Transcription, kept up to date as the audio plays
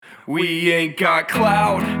We ain't got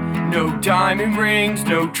clout, no diamond rings,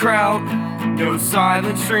 no trout, no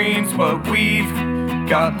silent streams, but we've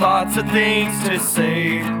got lots of things to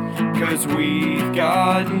say, 'cause we've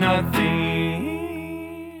got nothing.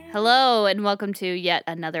 Hello, and welcome to yet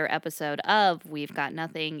another episode of We've Got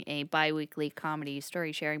Nothing, a bi-weekly comedy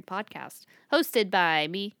story-sharing podcast, hosted by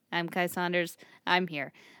me. I'm Kai Saunders. I'm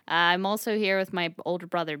here. I'm also here with my older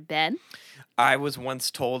brother, Ben. I was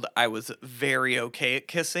once told I was very okay at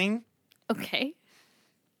kissing. Okay.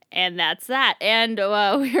 And that's that. And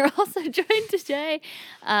we're also joined today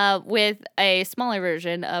with a smaller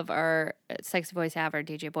version of our sexy voice haver,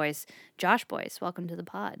 DJ Boyce, Josh Boyce. Welcome to the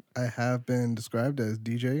pod. I have been described as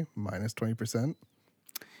DJ minus 20%.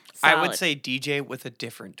 Solid. I would say DJ with a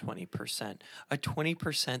different 20%. A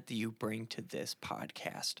 20% that you bring to this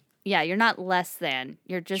podcast. Yeah, you're not less than.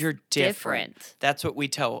 You're just different. That's what we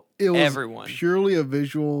tell It was everyone. purely a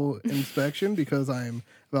visual inspection because I'm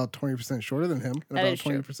about 20% shorter than him and That about is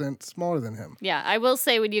true. 20% smaller than him. Yeah, I will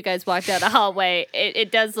say when you guys walk down the hallway,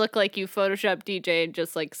 it does look like you Photoshopped DJ and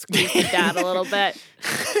just like squeezed it down a little bit.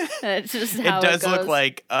 It's just how It does look goes.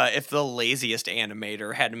 like if the laziest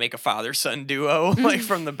animator had to make a father-son duo, like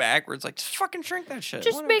from the back, where it's like, just fucking shrink that shit.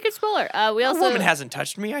 Just make it smaller. We A also woman hasn't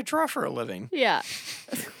touched me. I draw for a living. yeah.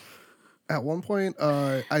 At one point,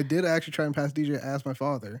 I did actually try and pass DJ as my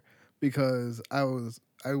father because I was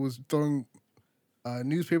throwing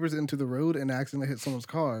newspapers into the road and accidentally hit someone's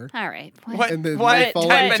car. All right. What, And then what they fall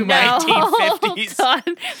type into of my- 1950s? Hold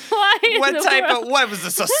on. Why in What the type world? of, what was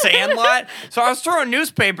this, a sandlot? So I was throwing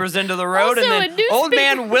newspapers into the road, Also, and then a old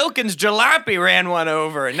man newspaper- Wilkins Jalopy ran one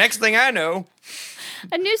over. And next thing I know,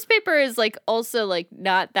 A newspaper is like also like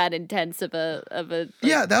not that intense of a like,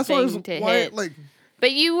 Yeah, that's why I was thing to why, hit. like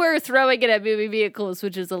But you were throwing it at moving vehicles,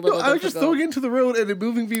 which is a no, little I was just difficult. throwing it into the road and a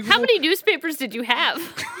moving vehicle. How many newspapers did you have?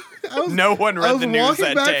 no one I read was the news walking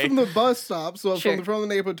that back day. from the bus stop, so Sure. from the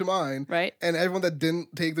neighborhood to mine, Right. and everyone that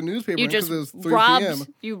didn't take the newspaper You because just it was 3 robbed.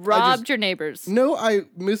 p.m. You robbed your neighbors. No, I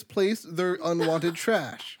misplaced their unwanted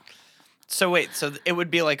trash. So wait, so it would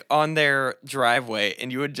be like on their driveway,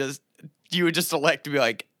 and you would just elect to be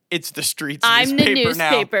like, it's the streets I'm the newspaper now.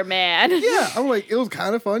 newspaper man. Yeah, I'm like, it was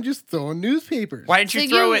kind of fun just throwing newspapers. Why didn't you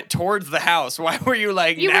So throw you- it towards the house? Why were you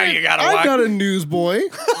like, You now were- you gotta I'm walk? not a newsboy.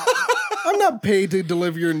 I'm not paid to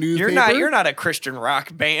deliver your newspaper. You're not a Christian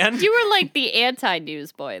rock band. You were like the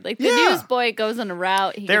anti-newsboy. Like the Yeah. newsboy goes on a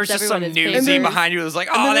route. He There's gives just some everyone his newsy papers. behind you that was like,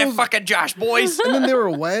 And oh, then that it was- fucking Josh boys. And then they were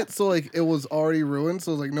wet, so like it was already ruined.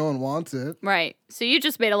 So it was like no one wants it. Right. So you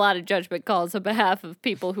just made a lot of judgment calls on behalf of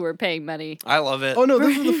people who are paying money. I love it. Oh no,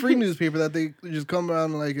 this is the free newspaper that they just come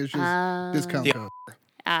around and like it's just discount Yeah. code.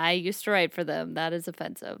 I used to write for them. That is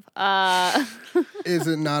offensive. Is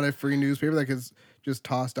it not a free newspaper that gets just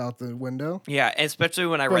tossed out the window? Yeah, especially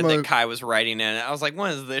when I From read that a- Kai was writing in it. I was like,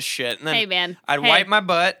 what is this shit? And then Hey, man. I'd Hey. wipe my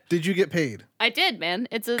butt. Did you get paid? I did, man.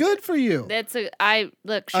 It's a Good for you. It's a I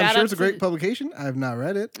look. Shout I'm out sure it's a to great the- publication. I have not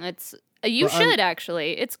read it. It's you But I'm- should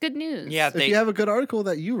actually. It's good news. Yeah, If you have a good article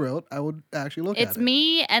that you wrote, I would actually look at it. It's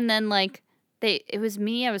me, and then like it was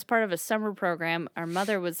me. I was part of a summer program. Our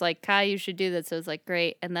mother was like, "Kai, you should do this." So I was like,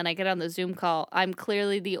 "Great." And then I get on the Zoom call. I'm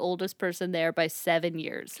clearly the oldest person there by 7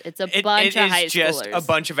 years. It's a bunch it of is high just schoolers. a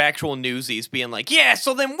bunch of actual newsies being like, yeah,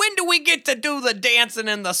 so then when do we get to do the dancing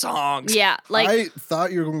and the songs? Yeah, like I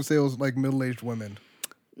thought you were going to say it was like middle-aged women.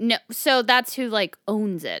 no. So that's who like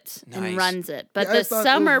owns it Nice. and runs it. But Yeah, I the thought it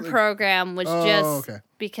summer was, like- program was Oh, just okay.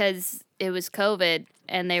 because it was COVID,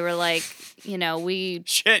 and they were like, we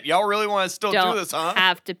Shit, y'all really want to still don't do this, huh?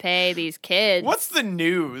 have to pay these kids. What's the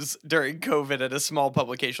news during COVID at a small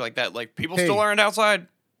publication like that? Like, people Hey. still aren't outside?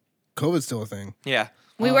 COVID's still a thing. Yeah.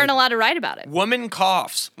 We weren't allowed to write about it. Woman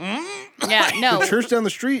coughs. Yeah, no. The church down the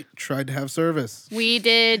street tried to have service. We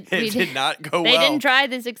did. It We did not go They well. didn't try.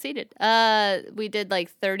 They succeeded. We did like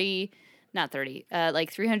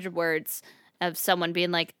 300 words of someone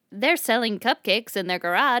being like, they're selling cupcakes in their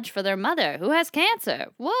garage for their mother who has cancer.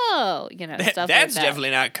 Whoa, stuff That's like that.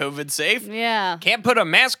 definitely not COVID safe. Yeah. Can't put a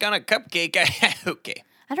mask on a cupcake. Okay.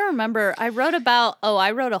 I don't remember. I wrote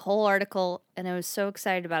a whole article and I was so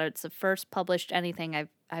excited about it. It's the first published anything.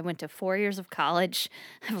 I went to 4 years of college.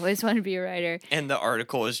 I've always wanted to be a writer. And the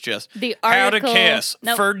article is just The how to article- kiss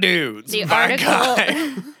Nope. for dudes. The by article.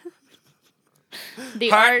 Guy. The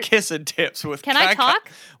Hot art. kissing tips with Can I Kai. talk?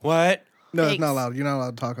 What? No, it's Thanks. not allowed. You're not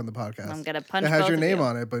allowed to talk on the podcast. I'm gonna punch It has both your of name you.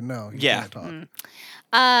 on it, but no, you Yeah. can't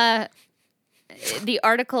talk. The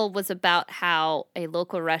article was about how a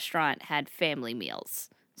local restaurant had family meals.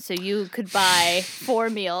 So you could buy 4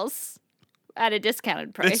 meals at a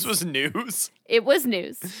discounted price. This was news. It was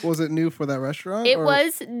news. Was it new for that restaurant? It or-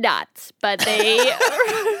 was not, but they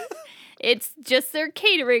It's just their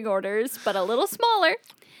catering orders, but a little smaller.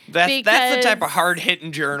 That's the type of because-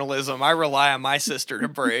 hard-hitting journalism I rely on my sister to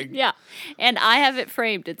bring. Yeah. And I have it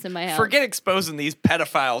framed. It's in my house. Forget exposing these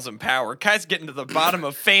pedophiles in power. Kai's getting to the bottom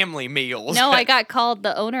of family meals. No, I got called.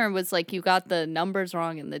 The owner was like, "You got the numbers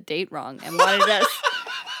wrong and the date wrong," and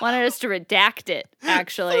wanted us to redact it.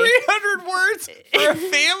 Actually, 300 words for a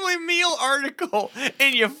family meal article,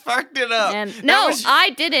 and you fucked it up. and That no, was- I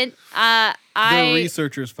didn't. The I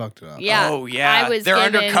researchers fucked it up. yeah. Oh, yeah. I was Their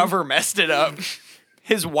given- undercover messed it up.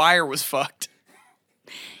 His wire was fucked.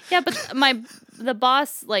 Yeah, but the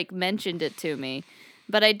boss like mentioned it to me.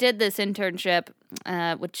 But I did this internship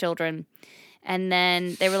with children, and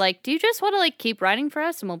then they were like, "Do you just want to like keep writing for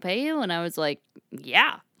us, and we'll pay you?" And I was like,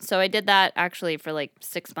 "Yeah." So I did that actually for like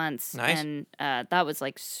 6 months, Nice. and that was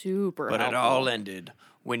like super. But it helpful. all ended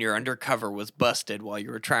when your undercover was busted while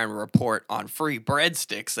you were trying to report on free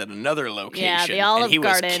breadsticks at another location. Yeah, the Olive and he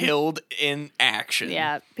Garden. was killed in action.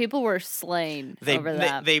 Yeah, people were slain over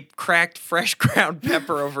that. They cracked fresh ground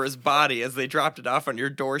pepper over his body as they dropped it off on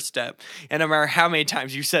your doorstep. And no matter how many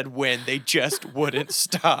times you said when, they just wouldn't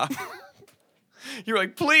stop. You were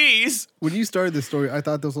like, please. When you started this story, I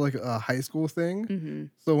thought this was like a high school thing. Mm-hmm.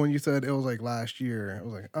 So when you said it was like last year, I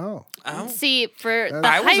was like, oh. Oh. See, for the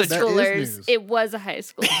That high was that is schoolers, news. it was a high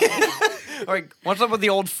school. Like, what's up with the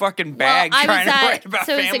old fucking Well, bag I trying was to at, write about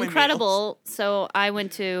so family it's meals? incredible. So I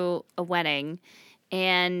went to a wedding,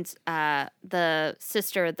 and the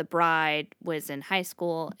sister of the bride was in high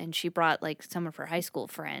school, and she brought like some of her high school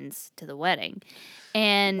friends to the wedding.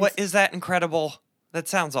 And What is that incredible? That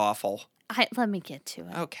sounds awful. let me get to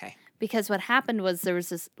it. Okay. Because what happened was there was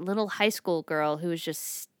this little high school girl who was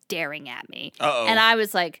just staring at me. Uh-oh. And I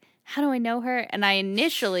was like, how do I know her? And I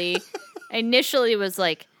initially was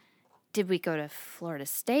like, did we go to Florida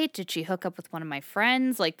State? Did she hook up with one of my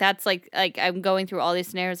friends? Like, that's like I'm going through all these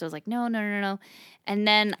scenarios. I was like, no. And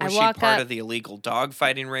then Was I she walk part up. of the illegal dog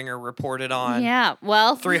fighting ringer reported on? Yeah,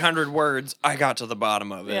 well. 300 words. I got to the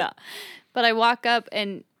bottom of it. Yeah. But I walk up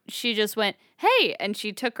and she just went, hey, and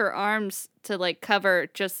she took her arms to like cover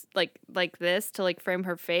just like this to like frame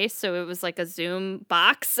her face. So it was like a Zoom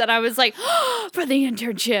box. And I was like, oh, for the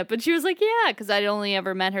internship. And she was like, yeah, because I'd only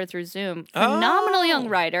ever met her through Zoom. Phenomenal young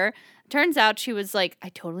writer. Turns out she was like, I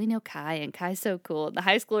totally know Kai, and Kai's so cool. The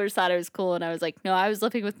high schoolers thought I was cool. And I was like, no, I was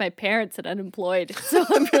living with my parents and unemployed. So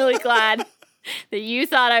I'm really glad that you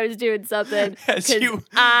thought I was doing something. As 'cause you-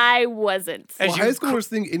 I wasn't. As Well, you high schoolers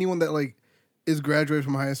think anyone that like is graduated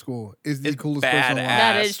from high school is the Is coolest person alive. badass.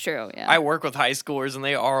 That ass. is true, yeah. I work with high schoolers and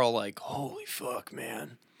they are all like, holy fuck,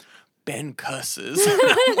 man. Ben cusses.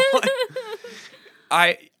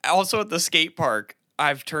 I also at the skate park,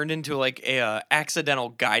 I've turned into like a accidental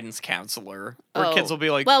guidance counselor where kids will be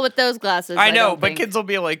like, well, with those glasses, I know, don't but think- kids will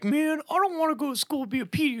be like, man, I don't want to go to school to be a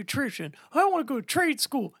pediatrician. I want to go to trade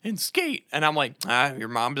school and skate. And I'm like, your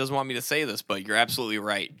mom doesn't want me to say this, but you're absolutely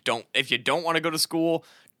right. If you don't want to go to school,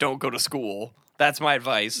 don't go to school. That's my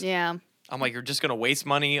advice. Yeah, I'm like, you're just going to waste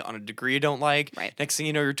money on a degree you don't like. Right. Next thing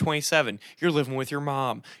you know, you're 27. You're living with your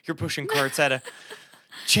mom. You're pushing carts at a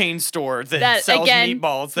chain store that sells again,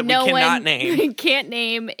 meatballs that no we cannot one, name. We can't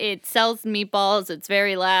name. It sells meatballs. It's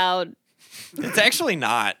very loud. It's actually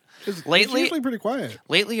not. It's Lately, usually pretty quiet.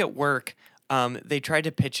 lately at work, they tried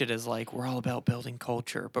to pitch it as like we're all about building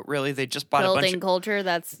culture, but really they just bought a Building bunch of culture.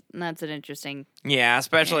 That's an interesting.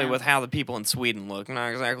 especially Yeah. with how the people in Sweden look. Not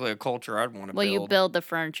exactly a culture I'd want to Well, build. you build the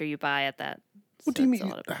furniture you buy at that. What so do you it's a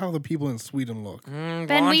mean? lot of- How the people in Sweden look? Mm,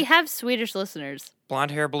 Ben, we blonde, have Swedish listeners. blonde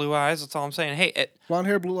hair, blue eyes. That's all I'm saying. Hey, Blonde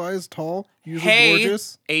hair, blue eyes, tall, usually hey,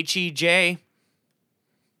 gorgeous. HEJ.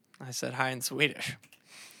 I said hi in Swedish.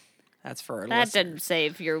 That's for our That listeners. didn't say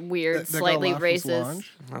if you're weird, That got a slightly laugh from racist.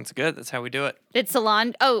 Solange. That's good. That's how we do it. It's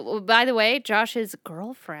Salon. Oh, by the way, Josh's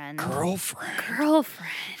girlfriend. Girlfriend.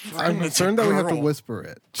 I'm It's a concerned that we have to girl. whisper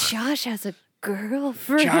it. Josh has a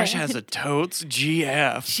girlfriend. Josh has a totes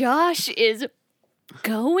GF. Josh is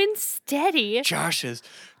going steady. Josh is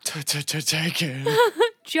taken.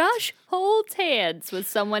 Josh holds hands with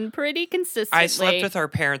someone pretty consistently. I slept with our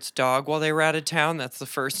parents' dog while they were out of town. That's the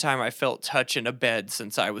first time I felt touch in a bed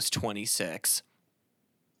since I was 26.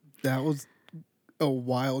 That was a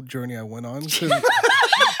wild journey I went on. 'Cause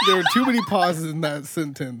there were too many pauses in that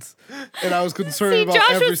sentence, and I was concerned See, about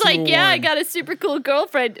Josh every was like, single "Yeah, I one. got a super cool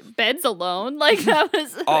girlfriend. Ben's alone." Like that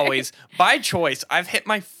was Always. By choice. I've hit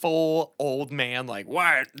my full old man, like,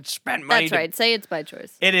 why spend money? That's right. Say it's by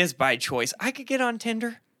choice. It is by choice. I could get on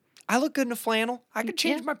Tinder. I look good in a flannel. I could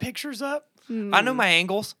change Yeah. my pictures up. I know my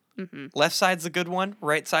angles. Left side's the good one.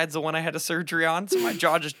 Right side's the one I had a surgery on. So my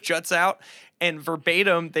jaw just juts out. And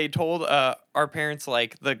verbatim, they told our parents,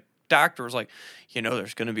 like, the doctor was like,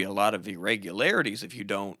 there's going to be a lot of irregularities if you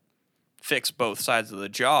don't fix both sides of the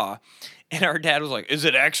jaw. And our dad was like, is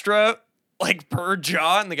it extra? Like per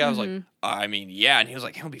jaw? And the guy was like, I mean, yeah. And he was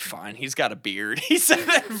like, he'll be fine. He's got a beard. He said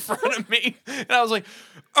that in front of me. And I was like,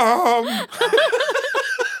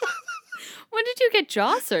 When did you get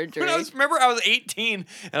jaw surgery? Remember, I was 18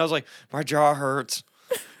 and I was like, my jaw hurts.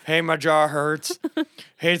 Hey, my jaw hurts.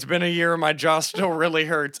 Hey, it's been a year and my jaw still really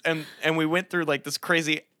hurts. And we went through like this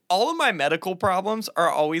crazy, all of my medical problems are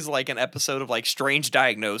always like an episode of like Strange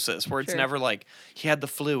Diagnosis where it's never like he had the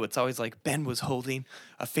flu. It's always like Ben was holding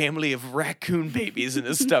a family of raccoon babies in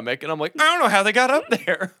his stomach. And I'm like, I don't know how they got up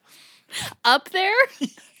there. Up there?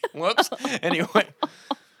 Whoops. Anyway,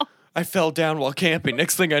 I fell down while camping.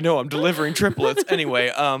 Next thing I know, I'm delivering triplets.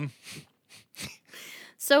 Anyway,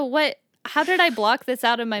 So how did I block this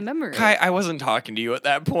out of my memory? Kai, I wasn't talking to you at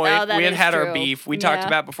that point. Oh, that we is had true. our beef. We talked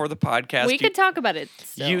about before the podcast. We could talk about it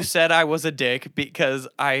still. You said I was a dick because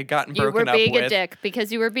I gotten You broken were up with. being a dick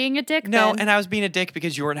because you were being a dick. No, Ben. and I was being a dick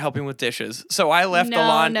because you weren't helping with dishes. So I left the No,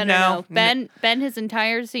 lawn. no. Ben, his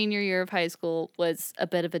entire senior year of high school was a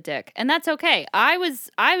bit of a dick, and that's okay. I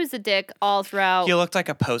was a dick all throughout. You looked like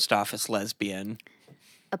a post office lesbian.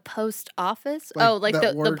 A post office? Like,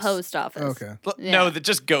 that the works- post office. Okay. Yeah. No, that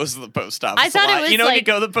just goes to the post office. I thought a it lot. was You know when you like-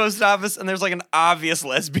 go to the post office and there's like an obvious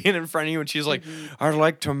lesbian in front of you and she's like, I'd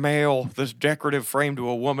like to mail this decorative frame to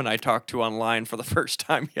a woman I talked to online for the first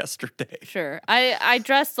time yesterday. Sure. I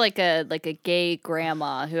dressed like a gay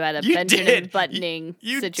grandma who had a You Benjamin did. Buttoning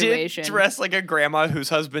You situation. did dress like a grandma whose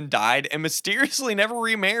husband died and mysteriously never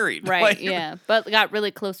remarried. Right, Like, yeah. But got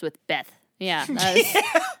really close with Beth. Yeah.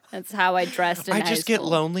 That's how I dressed in I high just get school.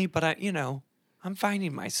 lonely, but I'm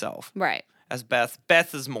finding myself Right. as Beth.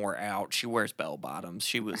 Beth is more out. She wears bell bottoms.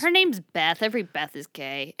 She was. Her name's Beth. Every Beth is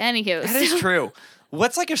gay. Anywho. That is true.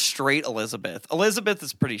 What's like a straight Elizabeth? Elizabeth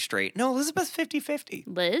is pretty straight. No, Elizabeth's 50-50.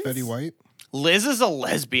 Liz? Betty White. Liz is a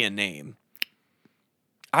lesbian name.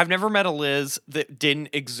 I've never met a Liz that didn't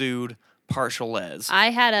exude partial les. I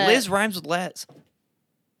had a... Liz rhymes with les.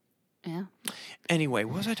 Yeah. Anyway,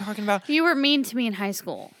 what was I talking about? You were mean to me in high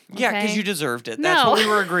school. Yeah, because okay? you deserved it. That's No. what we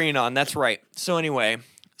were agreeing on. That's right. So anyway,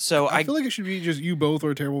 I feel like it should be just you both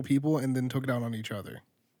were terrible people and then took it out on each other.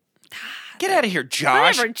 get out of here,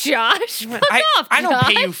 Josh. Whatever, Josh. Fuck off, I don't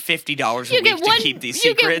pay Josh. you $50 a week to keep these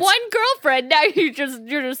You secrets. get one girlfriend. Now you're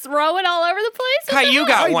just throwing all over the place. Kai, you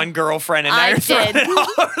got I- one girlfriend, and now I you're throwing did. it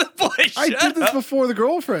all over the place. I Shut did this up. before the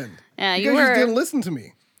girlfriend. Yeah, you you guys were. just didn't listen to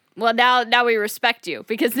me. Well, now we respect you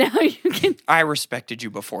because now you can. I respected you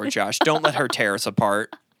before, Josh. Don't let her tear us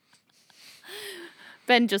apart.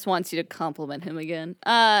 Ben just wants you to compliment him again.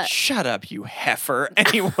 Shut up, you heifer.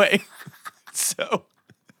 Anyway, so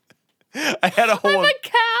I had a whole. I'm a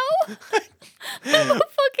cow. I'm a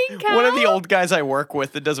fucking cow. One of the old guys I work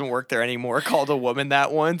with that doesn't work there anymore called a woman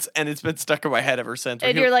that once, and it's been stuck in my head ever since.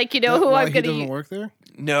 And you're like, you know who Why I'm he gonna doesn't use. work there?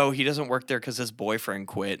 No, he doesn't work there because his boyfriend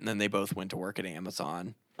quit, and then they both went to work at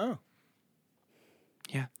Amazon. Oh.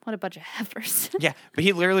 Yeah. What a bunch of heifers. Yeah, but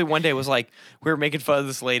he literally one day was like, we were making fun of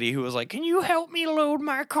this lady who was like, can you help me load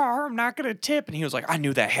my car? I'm not going to tip. And he was like, I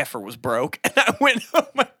knew that heifer was broke. And I went, oh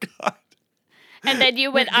my God. And then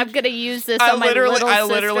you went, I'm gonna use this I on my literally little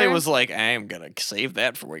sister. was like, I am going to save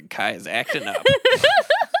that for when Kai is acting up.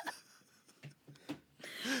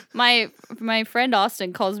 My friend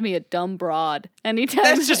Austin calls me a dumb broad anytime.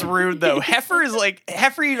 That's just rude, though. Heifer is like,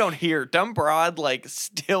 heifer you don't hear. Dumb broad, like,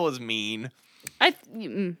 still is mean.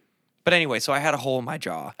 But anyway, so I had a hole in my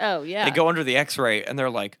jaw. Oh yeah. They go under the x-ray and they're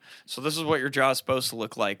like, so this is what your jaw is supposed to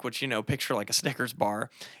look like, which, picture like a Snickers bar.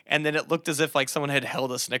 And then it looked as if like someone had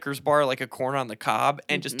held a Snickers bar, like a corn on the cob,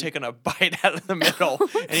 and just taken a bite out of the middle.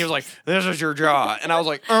 And he was like, this is your jaw. And I was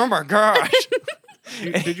like, oh my gosh.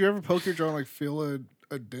 Did you ever poke your jaw and like feel a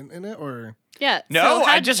dent in it or? Yeah. No, so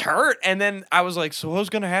I just hurt. And then I was like, so what's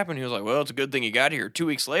going to happen? He was like, well, it's a good thing you got here. 2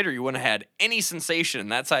 weeks later, you wouldn't have had any sensation in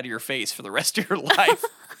that side of your face for the rest of your life.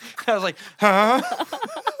 I was like, huh?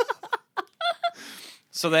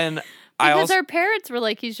 So then because our parents were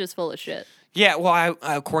like, he's just full of shit. Yeah, well,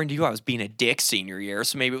 according to you, I was being a dick senior year,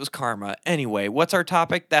 so maybe it was karma. Anyway, what's our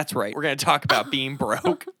topic? That's right. We're going to talk about being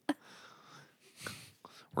broke.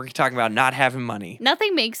 We're talking about not having money.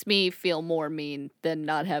 Nothing makes me feel more mean than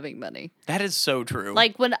not having money. That is so true.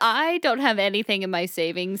 Like when I don't have anything in my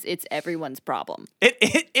savings, it's everyone's problem. Isn't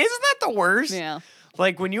that the worst? Yeah.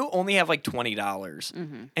 Like when you only have like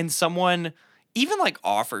 $20 and someone even like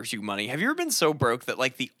offers you money. Have you ever been so broke that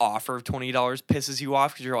like the offer of $20 pisses you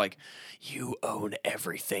off because you're like, you own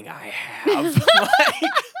everything I have?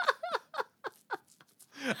 Like,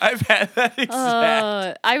 I've had that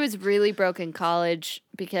exact. I was really broke in college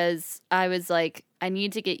because I was like, I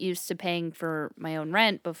need to get used to paying for my own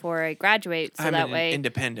rent before I graduate, so I'm that way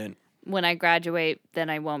independent. when I graduate, then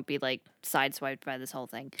I won't be like sideswiped by this whole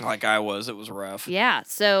thing. Like I was. It was rough. Yeah,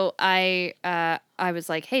 so I was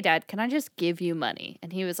like, "Hey, Dad, can I just give you money?"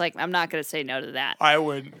 And he was like, "I'm not gonna say no to that." I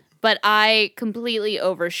would. But I completely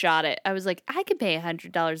overshot it. I was like, I could pay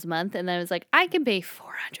 $100 a month. And then I was like, I can pay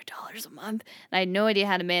 $400 a month. And I had no idea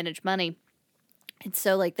how to manage money. And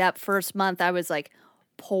so, like, that first month, I was like,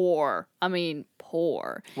 poor. I mean,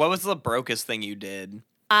 poor. What was the brokest thing you did?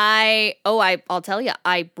 I'll tell you,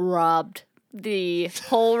 I robbed the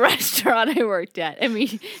whole restaurant I worked at. I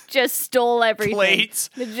mean, just stole everything.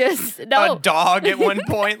 Plates? No. A dog at one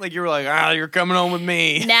point? Like you were like, you're coming home with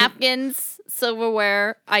me. Napkins.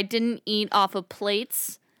 Silverware. I didn't eat off of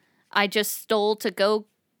plates. I just stole to-go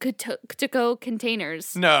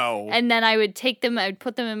containers. No. And then I would take them, I would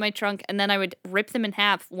put them in my trunk, and then I would rip them in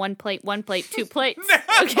half. One plate, 2 plates.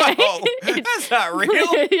 Okay? No, that's not real.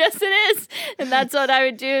 Yes, it is. And that's what I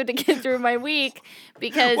would do to get through my week.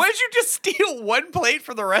 Because Why did you just steal one plate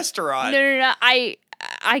for the restaurant? No. I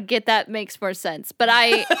get that makes more sense. But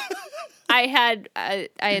I had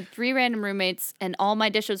 3 random roommates, and all my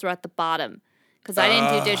dishes were at the bottom because I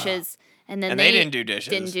didn't do dishes, and then they didn't do dishes.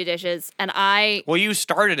 Didn't do dishes, and Well, you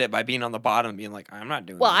started it by being on the bottom, being like, "I'm not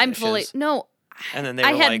doing." Well, the I'm dishes. fully no. And then they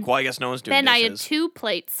were like, "Well, I guess no one's doing Then dishes." I had 2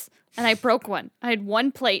 plates, and I broke one. I had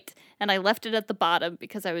 1 plate, and I left it at the bottom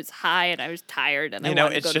because I was high and I was tired, and I wanted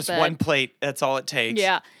to it's go just to bed. one plate. That's all it takes.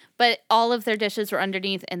 Yeah, but all of their dishes were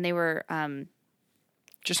underneath, and they were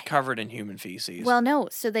Just covered in human feces. Well, no.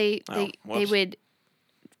 So they whoops. would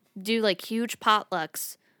do like huge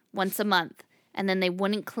potlucks once a month, and then they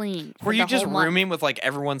wouldn't clean. For were you the just whole month. rooming with like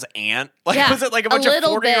everyone's aunt? Like, Yeah, was it like a a bunch of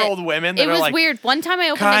little 40-year-old women that It are was like, weird. One time I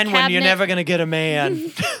opened a "Kind cabinet. when you're never gonna get a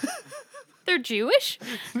man." They're Jewish.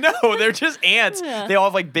 No, they're just ants. Yeah. They all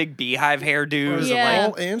have like big beehive hairdos. Yeah. And,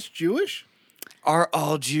 All like, ants Jewish? are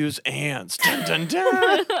all Jews ants? Dun, dun,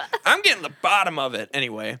 dun. I'm getting the bottom of it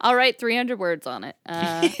anyway. I'll write 300 words on it.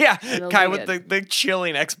 Yeah, it'll Kai be with good. the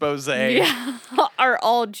chilling expose. Yeah. Are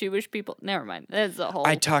all Jewish people? Never mind. That's a whole.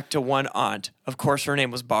 I talked to one aunt. Of course, her name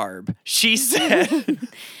was Barb. She said,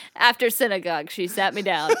 After synagogue, she sat me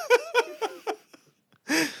down.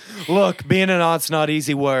 "Look, being an aunt's not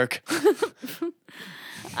easy work."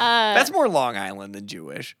 That's more Long Island than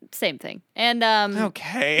Jewish. Same thing. And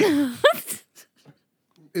Okay.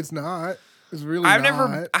 It's not. It's really I've not.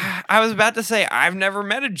 never. I was about to say I've never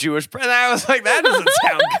met a Jewish. And I was like, that doesn't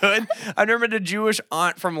sound good. I've never met a Jewish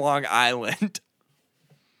aunt from Long Island.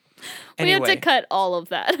 we have Anyway, to cut all of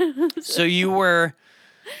that. so you were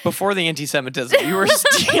before the anti-Semitism. You were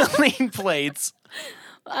stealing plates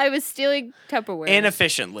I was stealing Tupperware.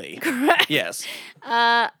 inefficiently. Correct. Yes.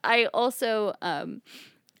 I also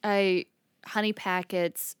honey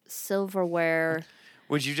packets, silverware,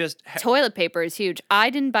 Would you just? toilet paper is huge. I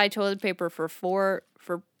didn't buy toilet paper for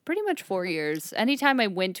pretty much 4 years. Anytime I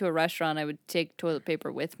went to a restaurant, I would take toilet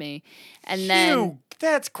paper with me, and then Ew,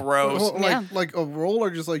 that's gross. Well, Yeah. like a roll, or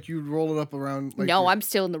just like you roll it up around. Like no, your- I'm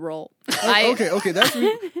still in the roll. Okay, that's.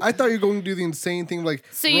 I thought you were going to do the insane thing, like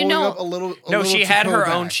So you rolling know- up a little. No, little she to had go her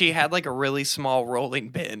back. own. She had like a really small rolling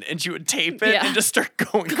bin, and she would tape it Yeah. and just start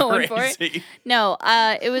going Going for it? crazy. No,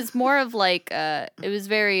 it was more of like it was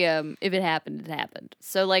very if it happened, it happened.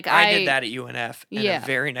 So like I did that at UNF, and Yeah. a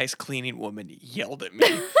very nice cleaning woman yelled at me.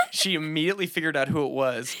 She immediately figured out who it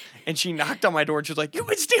was, and she knocked on my door, and she was like, "You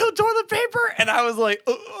been stealing toilet paper?" And I was like,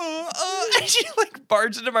 And she like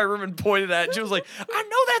barged into my room and pointed at it. She was like, "I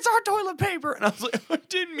know that's our toilet paper," and I was like, "I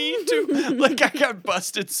didn't mean to." Like I got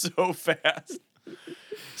busted so fast.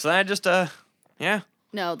 So then I just yeah.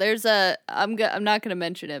 No, there's I'm not gonna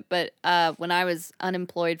mention it, but when I was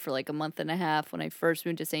unemployed for like a month and a half when I first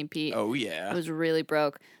moved to St. Pete, Oh I yeah. was really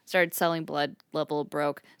broke. Started selling blood, level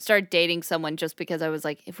broke. Started dating someone just because I was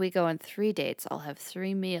like, if we go on 3 dates, I'll have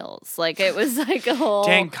 3 meals. Like it was like a whole.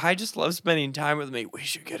 Dang, Kai just loves spending time with me. We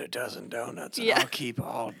should get a dozen donuts, and Yeah. I'll keep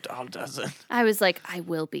all dozen. I was like, I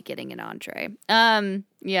will be getting an entree.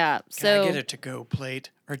 Yeah. Can So I get a to-go plate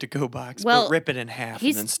or to-go box? Well, but rip it in half and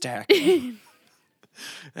he's- then stack them.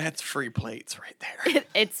 That's free plates right there.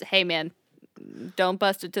 it's hey man, don't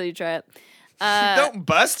bust it till you try it. Don't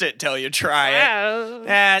bust it till you try it.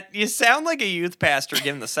 Oh. You sound like a youth pastor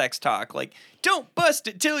giving the sex talk. Like, don't bust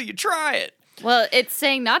it till you try it. Well, it's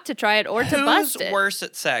saying not to try it or to Who's bust it. worse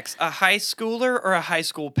at sex, a high schooler or a high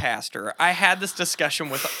school pastor? I had this discussion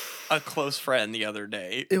with a close friend the other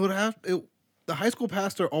day. It would have. The high school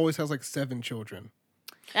pastor always has like 7 children.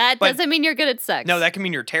 That But- doesn't mean you're good at sex. No, that can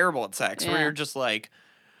mean you're terrible at sex. Where Yeah. you're just like,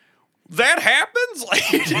 that happens?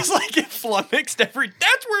 Like, you just like get flummoxed every.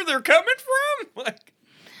 That's where they're coming from? Like,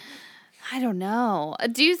 I don't know.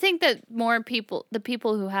 Do you think that the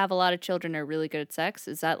people who have a lot of children are really good at sex?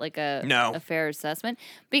 Is that like No. a fair assessment?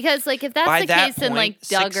 Because like if that's By the that case, then like point,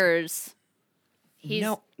 six- Duggars, he's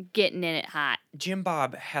No. getting in it hot. Jim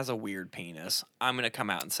Bob has a weird penis. I'm gonna come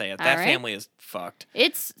out and say it. All That right. family is fucked.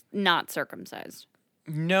 It's not circumcised.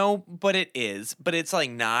 No, but it is. But it's like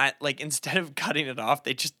not like instead of cutting it off,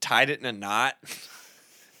 they just tied it in a knot.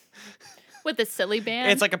 With a silly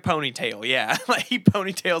band. It's like a ponytail. Yeah, like he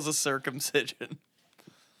ponytails a circumcision.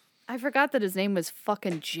 I forgot that his name was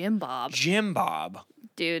fucking Jim Bob. Jim Bob.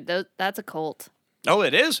 Dude, that's a cult. Oh,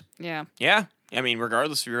 it is. Yeah. Yeah. I mean,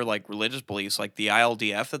 regardless of your like religious beliefs, like the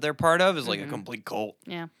ILDF that they're part of is like a complete cult.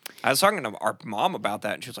 Yeah. I was talking to our mom about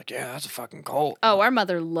that, and she was like, "Yeah, that's a fucking cult." Oh, our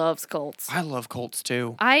mother loves cults. I love cults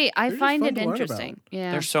too. I just find fun it to learn about. interesting.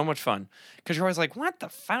 Yeah. They're so much fun because you're always like, "What the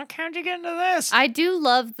fuck? How'd you get into this?" I do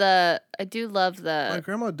love the My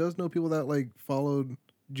grandma does know people that like followed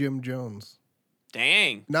Jim Jones.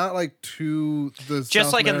 Dang. Not like to the Just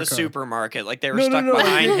South like in the America. supermarket, like they were No, no, stuck no, like,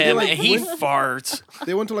 behind they, him, like, and he went- farts.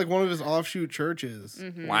 They went to like one of his offshoot churches.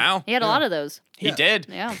 Mhm. Wow, He had a lot of those. he Yeah. did,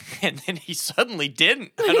 Yeah. and then he suddenly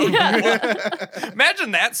didn't. I don't know. Why.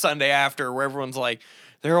 Imagine that Sunday after, where everyone's like,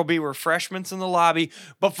 "There will be refreshments in the lobby."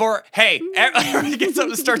 Before, hey, everyone gets up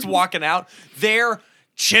and starts walking out. They're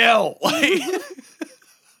chill. Like,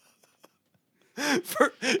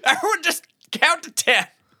 everyone just count to 10.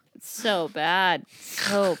 So bad.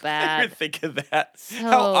 So I didn't bad. think of that. So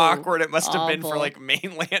How awkward it must have been for awful. like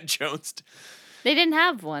mainland Jones. They didn't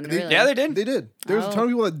have one, They- really. Yeah, they did. They did. There was a ton Oh. of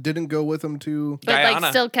people that didn't go with him to. But like Guyana.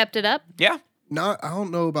 still kept it up. Yeah. Not. I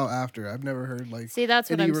don't know about after. I've never heard like. See, that's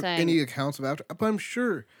what any, I'm saying. Any accounts of after, but I'm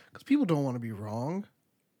sure because people don't want to be wrong.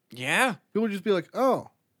 Yeah. People would just be like,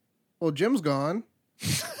 "Oh, well, Jim's gone."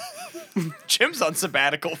 Jim's on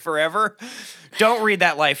sabbatical forever. Don't read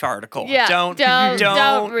that Life article. Yeah.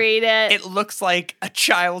 Don't read it. It looks like a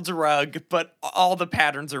child's rug, but all the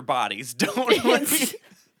patterns are bodies. Don't read.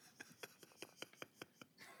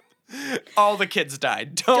 All the kids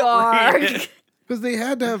died. Don't Dark. read it. Because they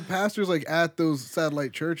had to have pastors like at those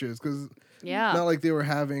satellite churches. Because Yeah. not like they were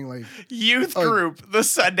having like Youth Oh, group the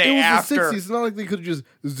Sunday it was after. the 60s. It's not like they could just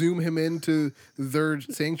zoom him into their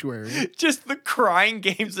sanctuary. Just the crying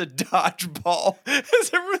games of dodgeball.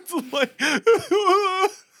 As everyone's like,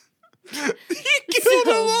 he killed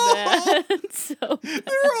them all. bad. So bad.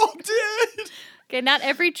 They're all dead. Okay, not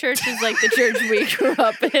every church is like the church we grew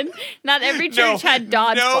up in. Not every church had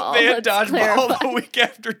dodgeball. No, they had let's dodgeball clarify. the week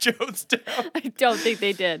after Jonestown. I don't think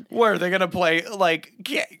they did. Where are they gonna play? Like,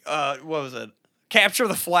 what was it? Capture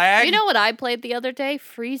the flag. You know what I played the other day?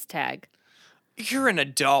 Freeze tag. You're an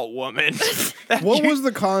adult woman. What was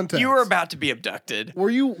the context? You were about to be abducted. Were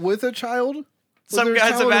you with a child? Was Some there a guy's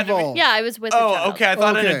child about to be- involved? Yeah, I was with a Oh, child. okay. I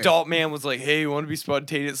thought an Okay. adult man was like, "Hey, you want to be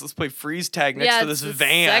spontaneous? Let's play freeze tag next Yeah, to this it's a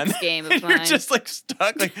van." sex game of And you're mine. just like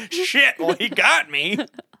stuck. Like, shit. Well, he got me.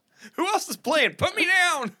 Who else is playing? Put me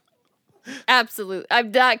down. Absolutely.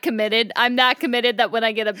 I'm not committed. I'm not committed that when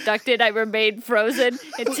I get abducted, I remain frozen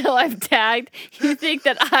until I'm tagged. You think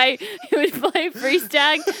that I would play freeze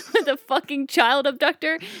tag with a fucking child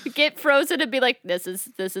abductor? Get frozen and be like, this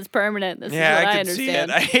is permanent. This Yeah, is what I I can see it.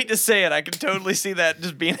 understand. I hate to say it. I can totally see that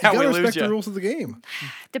just being You how we gotta lose respect the you. rules of the game.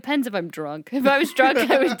 Depends if I'm drunk. If I was drunk,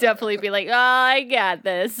 I would definitely be like, oh, I got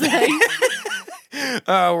this.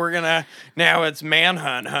 Oh, we're gonna now it's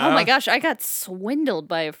manhunt, huh? Oh my gosh, I got swindled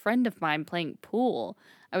by a friend of mine playing pool.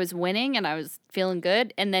 I was winning and I was feeling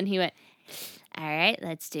good, and then he went, all right,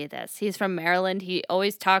 let's do this. He's from Maryland. He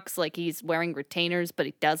always talks like he's wearing retainers, but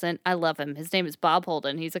he doesn't. I love him. His name is Bob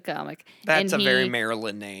Holden. He's a comic. That's And a very he-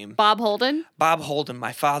 Maryland name. Bob Holden. Bob Holden.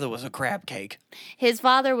 My father was a crab cake. His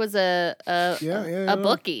father was a Yeah.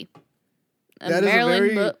 bookie. That is a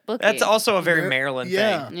very- bookie. That's also a very Mar- Maryland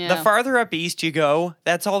yeah. thing. Yeah. The farther up east you go,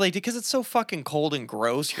 that's all they do because it's so fucking cold and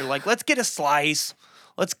gross. You're like, let's get a slice.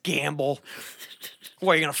 Let's gamble.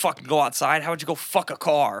 What, you're gonna fucking go outside? How would you go fuck a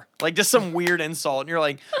car? Like just some weird insult. And you're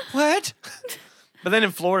like, what? But then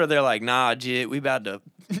in Florida, they're like, nah, Jit, we about to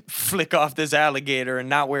flick off this alligator and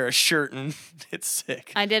not wear a shirt and it's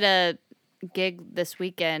sick. I did a gig this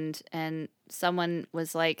weekend, and someone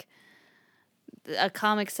was like, a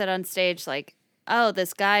comic said on stage, like, oh,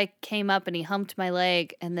 this guy came up and he humped my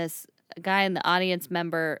leg, and this guy in the audience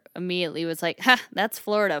member immediately was like, ha, that's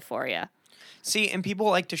Florida for you. See, and people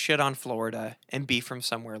like to shit on Florida and be from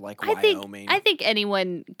somewhere like I Wyoming. think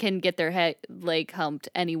anyone can get their leg humped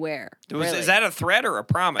anywhere. Really. Is that a threat or a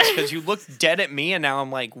promise? Because you looked dead at me, and now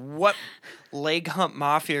I'm like, what leg hump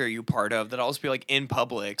mafia are you part of? That I'll just be like in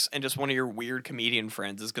Publix, and just one of your weird comedian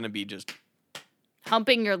friends is going to be just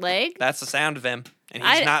Humping your leg? That's the sound of him, and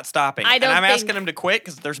he's I- not stopping. I And don't I'm think- asking him to quit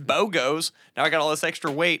because there's BOGOs. Now I got all this extra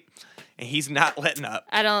weight, and he's not letting up.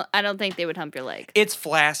 I don't think they would hump your leg. It's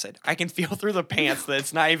flaccid. I can feel through the pants that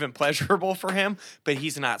it's not even pleasurable for him, but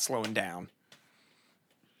he's not slowing down.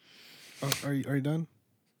 Oh, are you done?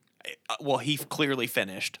 Well, he clearly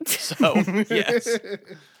finished. So, yes.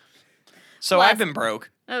 So Well, I've been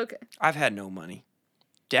broke. Okay. I've had no money.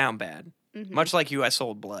 Down bad. Mm-hmm. Much like you, I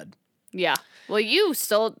sold blood. Yeah. Well, you're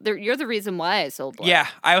the reason why I sold blood. Yeah,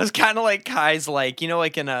 I was kind of like Kai's, like, you know,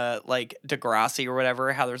 like in a, like, Degrassi or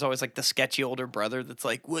whatever, how there's always, like, the sketchy older brother that's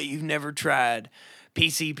like, well, you've never tried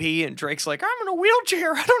PCP, and Drake's like, I'm in a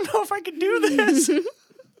wheelchair. I don't know if I can do this.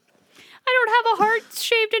 I don't have a heart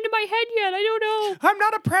shaved into my head yet. I don't know. I'm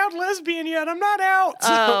not a proud lesbian yet. I'm not out.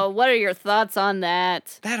 Oh, what are your thoughts on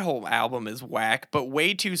that? That whole album is whack, but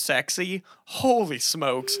way too sexy. Holy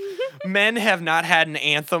smokes. Men have not had an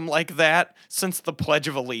anthem like that since the Pledge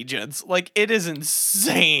of Allegiance. Like, it is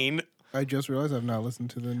insane. I just realized I've not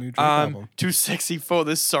listened to the new Drake album. Too sexy for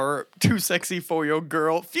this syrup. Too sexy for your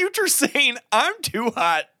girl. Future saying, I'm too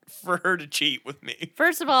hot for her to cheat with me.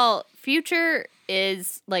 First of all, Future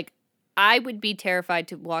is like, I would be terrified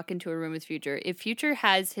to walk into a room with Future. If Future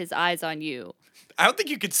has his eyes on you, I don't think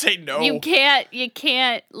you could say no. you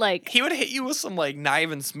can't like. He would hit you with some, like, not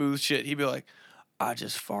even smooth shit. He'd be like, I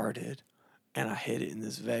just farted and I hid it in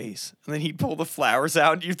this vase. And then he'd pull the flowers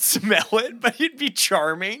out and you'd smell it, but he'd be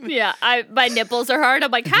charming. Yeah, my nipples are hard.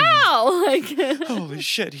 I'm like, how? Like, Holy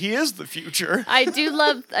shit, he is the future. I do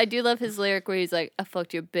love his lyric where he's like, I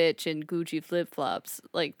fucked your bitch in Gucci flip flops.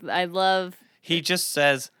 Like, I love. He just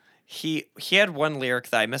says, he had one lyric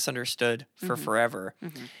that I misunderstood for forever.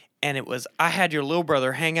 And it was, I had your little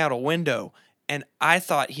brother hang out a window. And I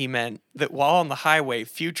thought he meant that while on the highway,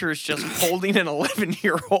 Future is just holding an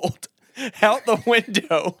 11-year-old out the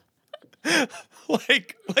window.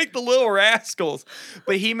 like the Little Rascals.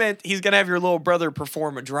 But he meant he's going to have your little brother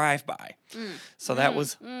perform a drive-by. So that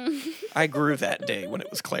was, I grew that day when it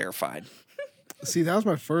was clarified. See, that was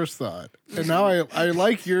my first thought, and now I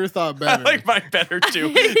like your thought I better. like mine better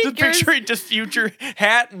too. Just picturing just Future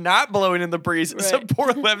hat not blowing in the breeze. Right. Some poor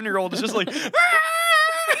 11-year-old is just like,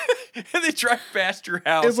 and they drive past your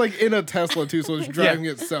house. It's like in a Tesla too, so it's driving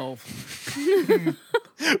itself. Put him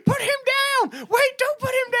down. Wait, don't put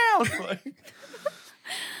him down. Like,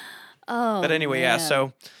 Oh. but anyway, yeah. man.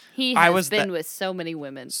 So he I has was been that- with so many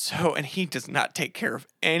women. and he does not take care of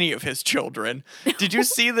any of his children. Did you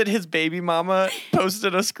see that his baby mama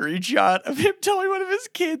posted a screenshot of him telling one of his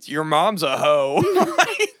kids, "Your mom's a hoe"?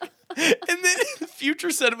 And then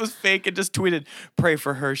Future said it was fake and just tweeted, "Pray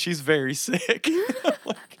for her. She's very sick."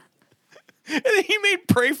 Like, and then he made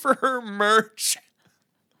 "Pray for her" merch.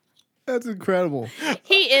 That's incredible.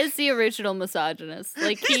 He is the original misogynist.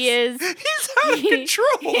 Like, he is. He's out of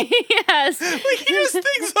control. Yes. Like, he just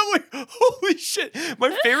thinks, I'm like, holy shit.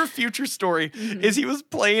 My favorite Future story is he was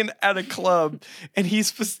playing at a club and this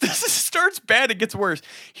starts bad, it gets worse.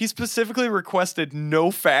 He specifically requested no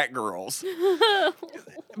fat girls.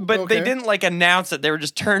 But they Okay. didn't like announce it. They were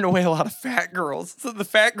just turning away a lot of fat girls. So the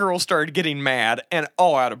fat girls started getting mad and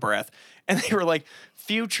all out of breath. And they were like,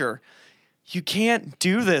 Future, you can't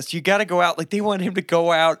do this. You got to go out. Like, they want him to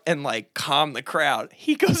go out and, like, calm the crowd.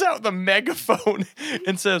 He goes out with a megaphone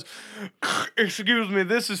and says, "Excuse me,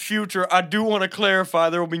 this is Future. I do want to clarify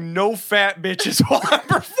there will be no fat bitches while I'm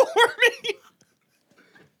performing."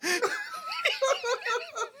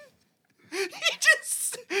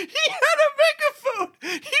 He had a megaphone.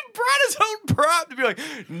 He brought his own prop to be like,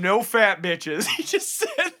 "No fat bitches." He just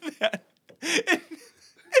said that. And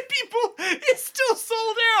people, it's still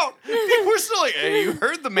sold out. People were still like, "Hey, you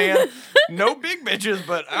heard the man. No big bitches,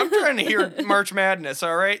 but I'm trying to hear March Madness,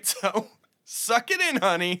 all right? So suck it in,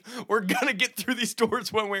 honey. We're going to get through these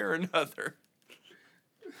doors one way or another."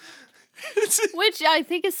 Which I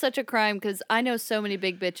think is such a crime because I know so many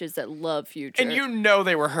big bitches that love Future. And you know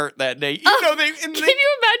they were hurt that day. You know they. And Can they,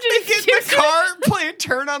 you imagine they if get in Future, the car playing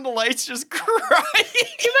 "Turn on the Lights," just crying. Can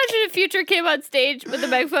you imagine if Future came on stage with the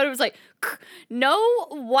megaphone and was like, "No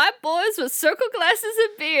white boys with circle glasses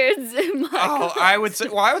and beards." In my Oh, I would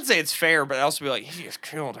say it's fair, but I'd also be like, he just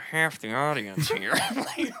killed half the audience here.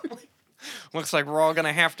 Looks like we're all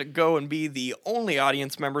gonna have to go and be the only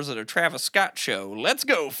audience members at a Travis Scott show. Let's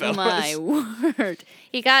go, fellas. My word.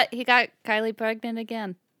 He got Kylie pregnant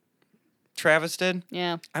again. Travis did?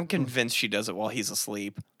 Yeah. I'm convinced she does it while he's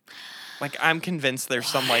asleep. Like, I'm convinced there's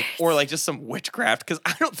some, like, or like just some witchcraft, because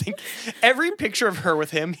I don't think every picture of her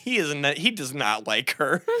with him, he does not like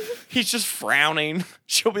her. He's just frowning.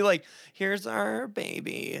 She'll be like, "Here's our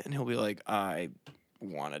baby," and he'll be like, "I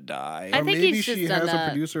want to die. I Or think maybe he's she just has done a that.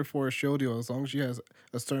 producer for a show deal as long as she has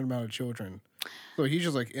a certain amount of children. So he's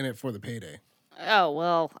just like in it for the payday. Oh,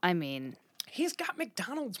 well, I mean, He's got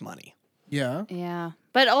McDonald's money. Yeah. yeah.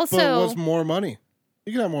 But But also, what's more money?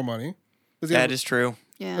 You can have more money. 'Cause he That has- is true.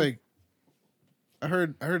 yeah. like I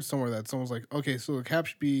heard somewhere that someone's like, okay, so the cap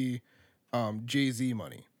should be Jay-Z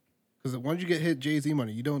money. Because once you get hit Jay-Z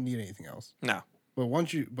money, you don't need anything else. No. But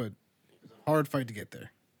it's a hard fight to get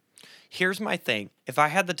there. Here's my thing. If I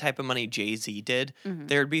had the type of money Jay-Z did,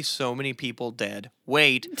 there'd be so many people dead.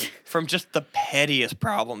 Wait, from just the pettiest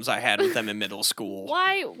problems I had with them in middle school.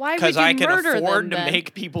 why would Because you I can murder afford them to then?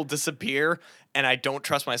 make people disappear, and I don't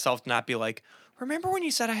trust myself to not be like, remember when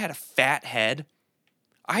you said I had a fat head?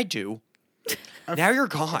 I do. Now you're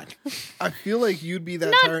gone. I feel like you'd be that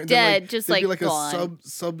Not tyrant. dead, just, there'd be like, like gone. a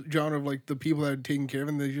sub genre of like the people that are taking care of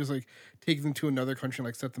them. They just like take them to another country and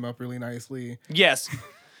like set them up really nicely. Yes.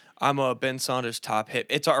 I'm a Ben Saunders top hit.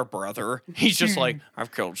 It's our brother. He's just like,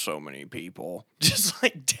 I've killed so many people. Just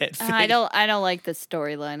like dead face. I don't like the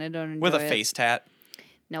storyline. I don't enjoy With a it. face tat.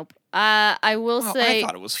 Nope. I will Well, say I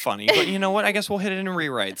thought it was funny, but you know what? I guess we'll hit it in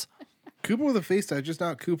rewrites. Cooper with a face tat, just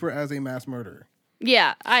not Cooper as a mass murderer.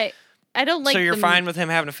 yeah, I don't like So you're the- fine with him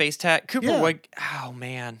having a face tat? Cooper Yeah. would. Oh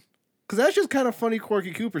man, Because that's just kind of funny,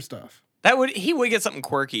 quirky Cooper stuff. he would get something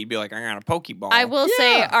quirky. He'd be like, I got a Pokeball. I will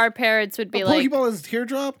say Yeah. our parents would be A like, Pokeball is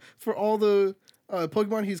teardrop for all the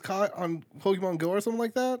Pokemon he's caught on Pokemon Go or something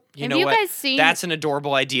like that. You Have know you what? guys seen- That's an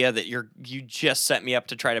adorable idea that you just set me up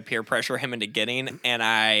to try to peer pressure him into getting, and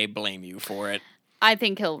I blame you for it. I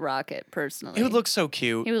think he'll rock it personally. He would look so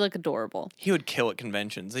cute. He would look adorable. He would kill at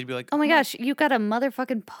conventions. They'd be like, Oh my gosh, you got a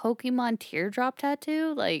motherfucking Pokemon teardrop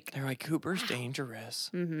tattoo? Like, They're like, Cooper's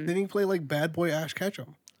dangerous. Mm-hmm. Then he play like Bad Boy Ash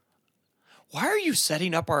Ketchum. Why are you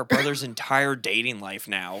setting up our brother's entire dating life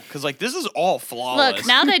now? Because like this is all flawless. look,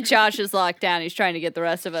 now that Josh is locked down, he's trying to get the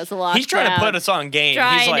rest of us locked he's trying down. to put us on game.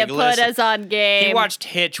 Trying He's like, to put listen. us on game. He watched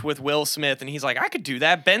Hitch with Will Smith, and he's like, I could do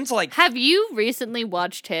that. Ben's like, Have you recently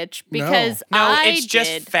watched Hitch? No. Because no, I it's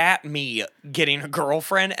just did. fat me getting a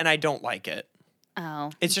girlfriend, and I don't like it.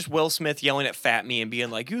 Oh. It's just Will Smith yelling at fat me and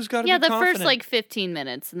being like, "You've got to Yeah, be the confident." first like 15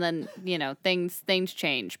 minutes, and then things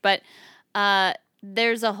change. But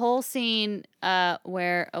there's a whole scene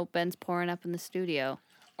where Ben's pouring up in the studio.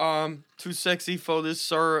 Too sexy for this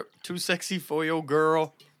syrup. Too sexy for your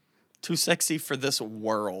girl. Too sexy for this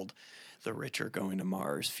world. The rich are going to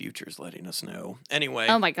Mars. Future's letting us know. Anyway.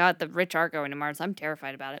 Oh my God, the rich are going to Mars. I'm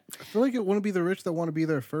terrified about it. I feel like it wouldn't be the rich that want to be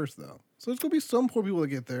there first, though. So there's going to be some poor people that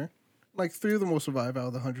get there. Like 3 of them will survive out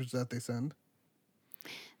of the hundreds that they send.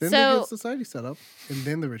 Then they So- get society set up, and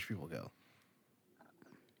then the rich people go.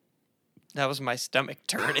 That was my stomach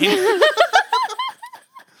turning.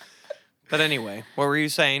 But anyway, what were you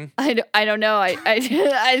saying? I don't know.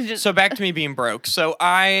 I just So back to me being broke. So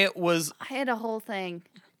I had a whole thing.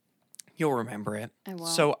 you'll remember it. I won't.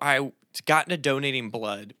 So I got into donating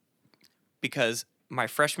blood because my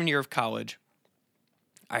freshman year of college,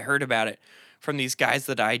 I heard about it from these guys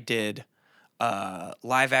that I did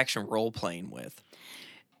live action role playing with.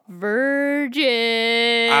 Virgin.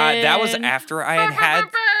 That was after I had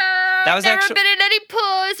that was Never actually- been in any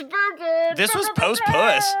puss. Virgin. This was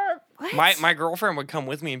post-puss. What? my girlfriend would come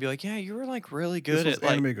with me and be like, "Yeah, you were like really good This was at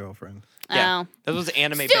like anime girlfriend. yeah, Oh. that was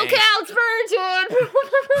anime Still bangs. counts, virgin.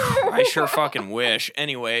 I sure fucking wish.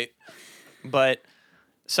 Anyway, but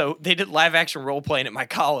so they did live action role playing at my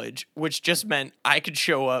college, which just meant I could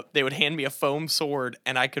show up. They would hand me a foam sword,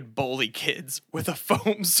 and I could bully kids with a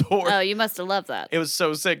foam sword. Oh, you must have loved that. It was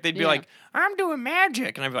so sick. They'd be Yeah. like, "I'm doing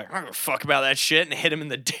magic," and I'd be like, "I don't give a fuck about that shit," and hit him in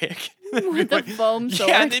the dick. They'd be With the like- foam sword.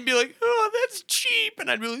 Yeah, and they'd be like, "Oh, that's cheap,"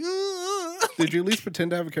 and I'd be like, "Ugh." Did you at least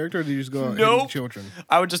pretend to have a character, or did you just go out Nope. hitting children?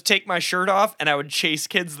 I would just take my shirt off and I would chase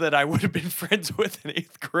kids that I would have been friends with in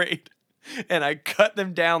 8th grade. And I cut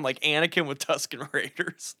them down like Anakin with Tusken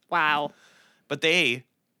Raiders. Wow. But that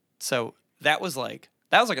was like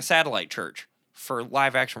a satellite church for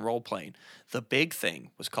live action role playing. The big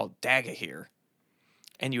thing was called Dagahir.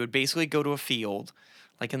 And you would basically go to a field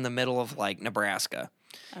like in the middle of like Nebraska.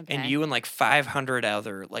 Okay. And you and like 500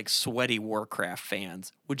 other like sweaty Warcraft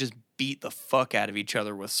fans would just beat the fuck out of each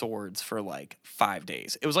other with swords for like 5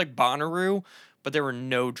 days. It was like Bonnaroo, but there were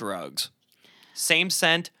no drugs. Same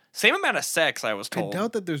scent, same amount of sex, I was I told.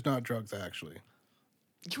 doubt that there's not drugs, actually.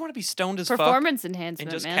 You want to be stoned as fuck? Performance And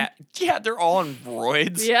enhancement, just man. yeah, they're all on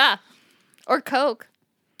roids. Yeah. Or Coke.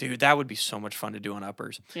 Dude, that would be so much fun to do on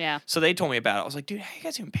uppers. Yeah. So they told me about it. I was like, dude, how you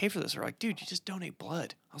guys even pay for this? They're like, dude, you just donate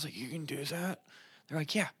blood. I was like, you can do that? They're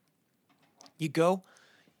like, yeah. You go,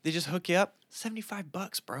 they just hook you up.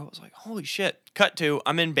 $75, bro. I was like, holy shit. Cut to,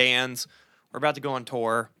 I'm in bands. We're about to go on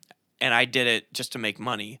tour. and I did it just to make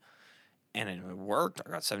money. And it worked. I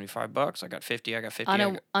got $75. I got 50. I got 50.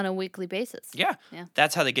 On a weekly basis. Yeah. Yeah.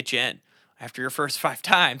 That's how they get you in. After your first 5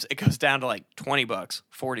 times, it goes down to like $20,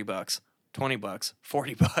 $40, $20,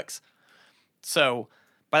 $40. So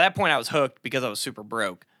by that point, I was hooked because I was super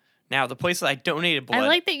broke. Now, the place that I donated blood. I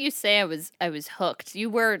like that you say I was hooked. You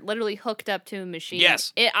were literally hooked up to a machine.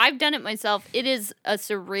 Yes. I've done it myself. It is a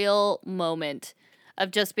surreal moment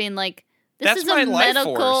of just being like, That's my life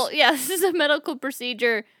force. Yeah, this is a medical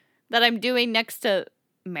procedure that I'm doing next to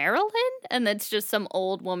Marilyn, and that's just some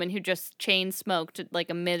old woman who just chain smoked like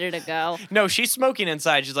a minute ago. No, she's smoking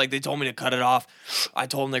inside. She's like, they told me to cut it off. I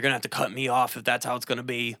told them they're going to have to cut me off if that's how it's going to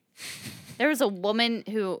be. There was a woman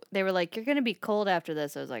who they were like, you're going to be cold after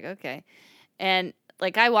this. I was like, okay. And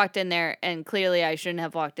like I walked in there, and clearly I shouldn't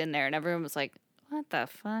have walked in there, and everyone was like, what the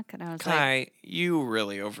fuck? And I was like, Kai, you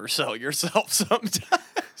really oversell yourself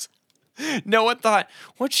sometimes. No one thought,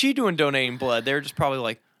 what's she doing donating blood? They're just probably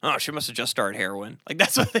like, oh, she must have just started heroin. Like,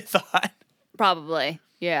 that's what they thought. probably.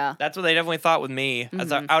 Yeah. That's what they definitely thought with me.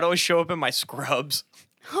 As I would always show up in my scrubs.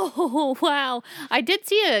 Oh, wow. I did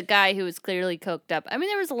see a guy who was clearly coked up. I mean,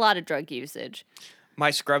 there was a lot of drug usage.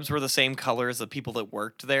 My scrubs were the same color as the people that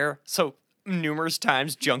worked there. So numerous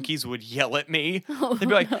times, junkies would yell at me. They'd be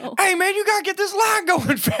like, hey, man, you got to get this line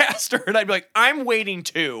going faster. And I'd be like, I'm waiting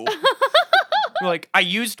too. Like, I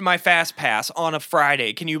used my fast pass on a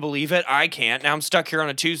Friday. Can you believe it? I can't. Now I'm stuck here on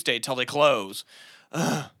a Tuesday till they close.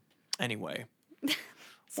 Anyway.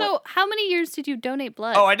 So how many years did you donate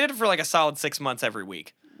blood? Oh, I did it for like a solid 6 months every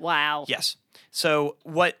week. Wow. Yes. So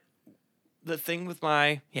what the thing with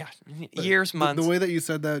my, years, months. The way that you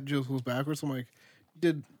said that just was backwards. I'm like,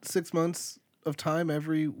 did 6 months of time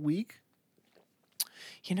every week?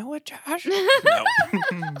 You know what, Josh? No.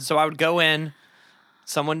 So I would go in,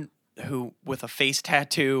 someone who with a face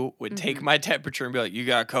tattoo would take my temperature and be like, you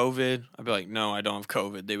got COVID? I'd be like, no, I don't have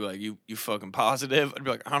COVID. They'd be like, you fucking positive? I'd be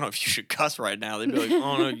like, I don't know if you should cuss right now. They'd be like,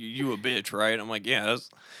 oh no, you a bitch, right? I'm like, yes.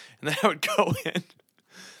 And then I would go in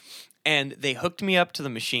and they hooked me up to the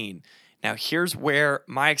machine. Now here's where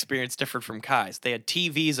my experience differed from Kai's. They had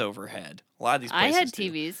TVs overhead. A lot of these places I had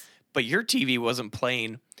do. TVs. But your TV wasn't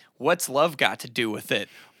playing What's Love Got to Do with It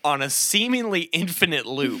on a seemingly infinite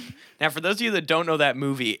loop. Now, for those of you that don't know that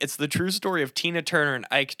movie, it's the true story of Tina Turner and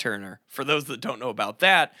Ike Turner. For those that don't know about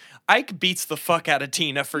that, Ike beats the fuck out of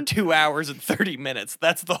Tina for 2 hours and 30 minutes.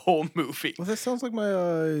 That's the whole movie. Well, that sounds like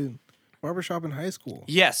my barbershop in high school.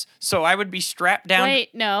 Yes. So I would be strapped down.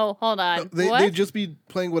 Wait, no, hold on. They'd What? just be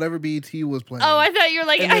playing whatever BET was playing. Oh, I thought you were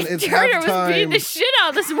like, And then Ike it's Turner was halftime. beating the shit out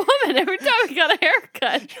of this woman every time we got a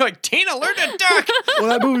haircut. You're like, Tina, learn to duck. Well,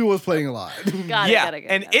 that movie was playing a lot. Got Yeah, it.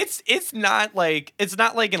 and it's not like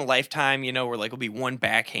in Lifetime, you know, where like it'll be one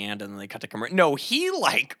backhand and then they cut to camera. No,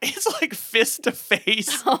 it's like fist to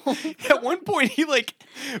face. Oh, At one point, he like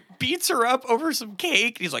beats her up over some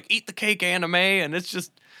cake. He's like, "Eat the cake, anime," and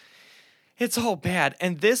it's all bad.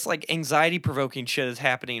 And this like anxiety provoking shit is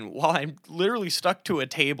happening while I'm literally stuck to a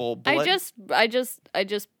table. I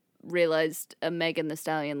just realized a Megan Thee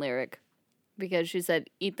Stallion lyric because she said,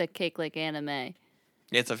 "Eat the cake like anime."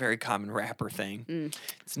 It's a very common rapper thing.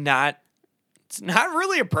 It's not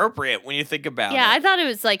really appropriate when you think about Yeah, it. I thought it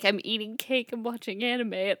was like I'm eating cake and watching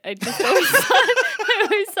anime. I just always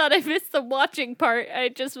thought I missed the watching part. I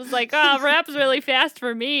just was like, oh, rap's really fast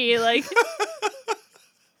for me. Like,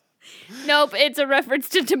 nope, it's a reference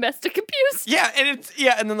to domestic abuse. Yeah,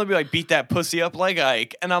 and then they'll be like, beat that pussy up like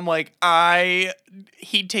Ike. And I'm like,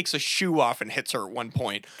 he takes a shoe off and hits her at one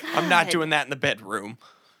point. I'm not God. doing that in the bedroom.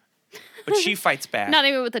 But she fights back. Not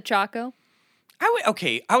even with a Choco.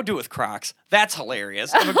 I would do it with Crocs. That's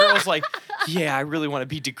hilarious. If a girl's like, yeah, I really want to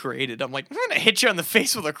be degraded. I'm like, I'm going to hit you on the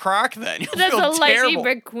face with a Croc then. You'll That's feel a Lightning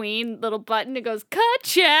terrible. McQueen little button. It goes,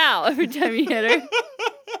 ka-chow, every time you hit her.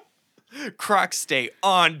 Crocs stay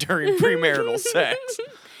on during premarital sex.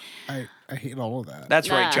 I hate all of that. That's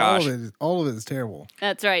Nah. right, Josh. All of it is terrible.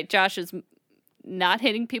 That's right. Josh is not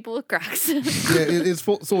hitting people with Crocs. Yeah, it's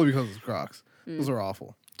solely because of Crocs. Those are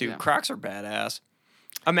awful. Dude, Yeah. Crocs are badass.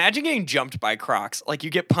 Imagine getting jumped by Crocs. Like, you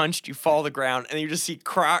get punched, you fall to the ground, and you just see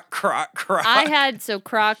Croc.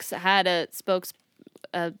 Crocs had a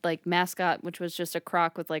like mascot, which was just a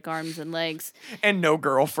croc with like arms and legs. And no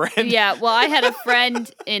girlfriend. Yeah, well, I had a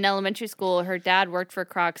friend in elementary school. Her dad worked for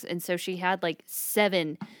Crocs, and so she had like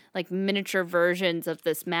 7 like miniature versions of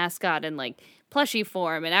this mascot in like plushie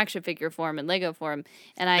form and action figure form and Lego form.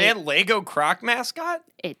 And They had Lego Croc mascot?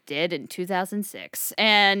 it did in 2006.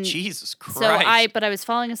 And Jesus Christ. so but I was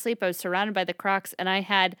falling asleep. I was surrounded by the Crocs, and I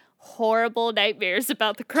had horrible nightmares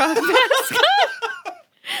about the Croc mascot.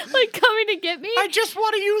 like coming to get me. I just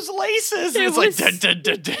want to use laces. It It's was- like dun, dun,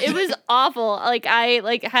 dun, dun. It was awful. Like I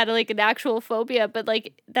like had like an actual phobia, but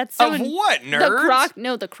like that's so Of what, the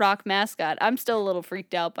nerds? the Croc mascot. I'm still a little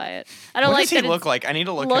freaked out by it. I don't What like does he that look it's- like? I need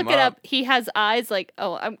to look Look him it up. up. He has eyes like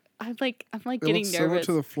I'm like It getting looks similar nervous.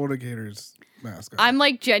 to the Florida Gators mascot. I'm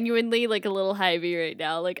like genuinely like a little Hy-Vee right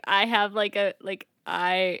now. Like I have like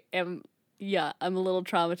I'm a little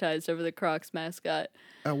traumatized over the Crocs mascot.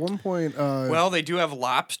 At one point, Well, they do have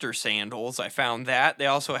lobster sandals. I found that. They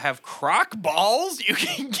also have croc balls you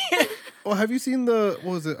can get. oh, have you seen the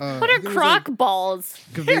what was it? What are Croc balls?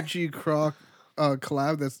 Gavici Croc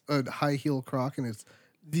collab? That's a high heel Croc, and it's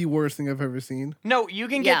the worst thing I've ever seen. No, you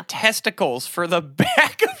can Yeah. get testicles for the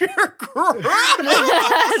back of your croc.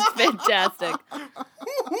 That's fantastic.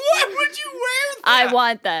 Why would you wear that? I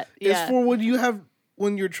want that. Yeah. It's for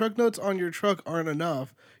when your truck nuts on your truck aren't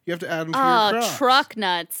enough, you have to add them to your Oh, Crocs. truck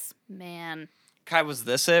nuts, man. Kai, was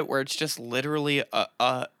this it? Where it's just literally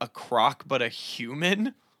a croc, but a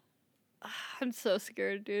human? I'm so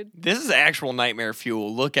scared, dude. This is actual nightmare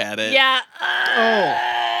fuel. Look at it. Yeah.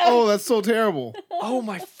 Oh, that's so terrible. Oh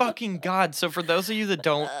my fucking god! So for those of you that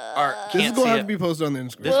don't This is can't gonna see have it, to be posted on the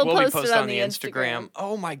Instagram. this We'll will be post it posted on on the the Instagram. Instagram.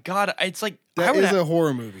 Oh my god! It's like I That would is have, a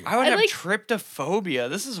horror movie. I would I have like- tryptophobia.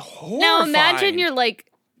 This is horrifying. Now imagine you're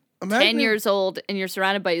like Imagine 10 years old and you're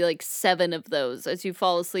surrounded by like 7 of those as you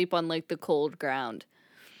fall asleep on like the cold ground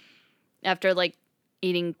after like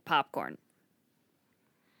eating popcorn.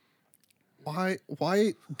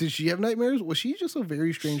 Why did she have nightmares? Was she just a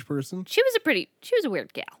very strange person? She was a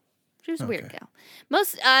weird gal. She was a weird Okay.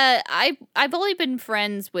 gal. I've only been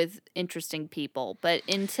friends with interesting people, but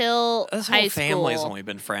until this high whole family's school, only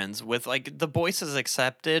been friends with like the Boyces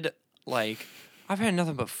accepted. Like I've had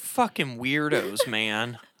nothing but fucking weirdos,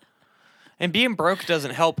 man. And being broke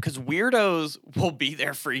doesn't help because weirdos will be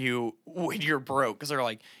there for you when you're broke because they're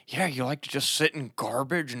like, yeah, you like to just sit in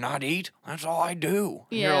garbage and not eat? That's all I do.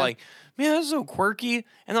 And you're Yeah. like, man, that's so quirky.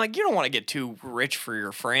 And like, you don't want to get too rich for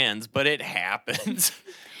your friends, but it happens.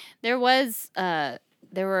 there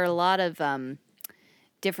were a lot of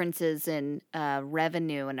differences in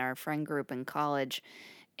revenue in our friend group in college,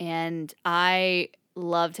 and I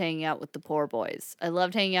loved hanging out with the poor boys. I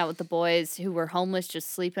loved hanging out with the boys who were homeless, just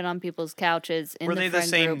sleeping on people's couches. In Were they the friend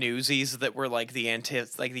same group. newsies that were like the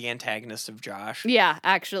antagonists of Josh? Yeah,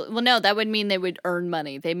 actually. Well, no, that would mean they would earn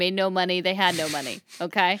money. They made no money. They had no money.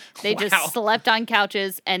 Okay? They Wow. just slept on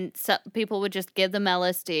couches, and people would just give them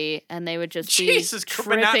LSD, and they would just Jesus, be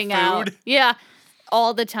but not tripping out. food. Yeah,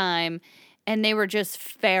 all the time. And they were just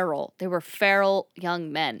feral. They were feral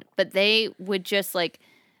young men. But they would just like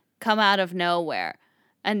come out of nowhere.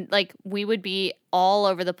 And like we would be all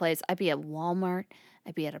over the place. I'd be at Walmart.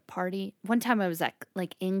 I'd be at a party. One time I was at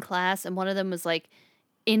like in class, and one of them was like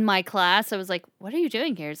in my class. I was like, "What are you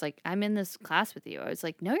doing here?" He's like, "I'm in this class with you." I was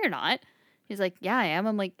like, "No, you're not." He's like, "Yeah, I am."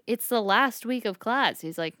 I'm like, "It's the last week of class."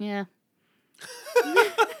 He's like, "Yeah."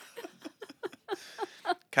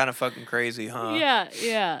 Kind of fucking crazy, huh? Yeah,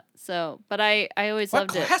 yeah. So, but I always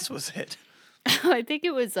What loved class was it? it. I think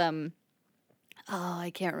it was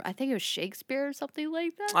I can't. I think it was Shakespeare or something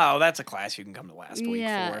like that. Oh, that's a class you can come to last week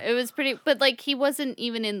Yeah, for. it was pretty. But like, he wasn't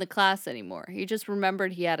even in the class anymore. He just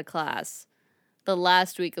remembered he had a class, the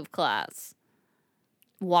last week of class.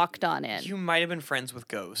 Walked on in. You might have been friends with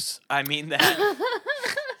ghosts. I mean that.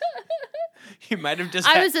 You might have just.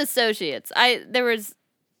 I had- was associates. There was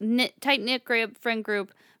tight knit friend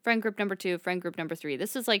group number 2, friend group number 3.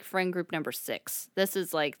 This is like friend group number 6. This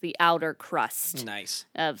is like the outer crust nice.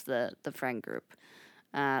 of the friend group.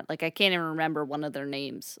 Like I can't even remember one of their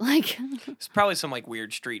names. Like It's probably some like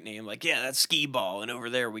weird street name, like that's Skee Ball, and over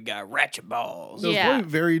there we got Ratchet Balls. There's Yeah. probably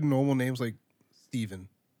very normal names like Steven.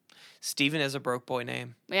 Steven is a broke boy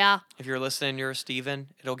name. yeah. If you're listening, you're a Steven.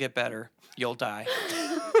 It'll get better. You'll die.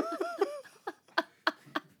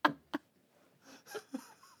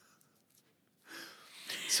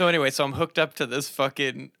 So anyway, so I'm hooked up to this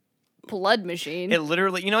fucking. Blood machine. It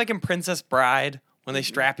literally, like in Princess Bride when they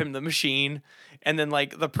strap him to the machine, and then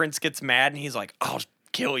like the prince gets mad and he's like, "I'll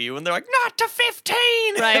kill you," and they're like, "Not to 15."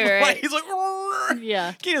 Right, And, right. like, he's like, "Rrrr."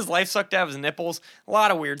 Yeah. Getting his life sucked out of his nipples. A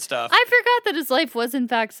lot of weird stuff. I forgot that his life was in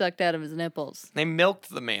fact sucked out of his nipples. They milked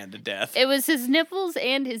the man to death. It was his nipples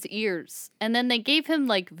and his ears. And then they gave him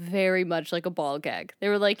like very much like a ball gag. They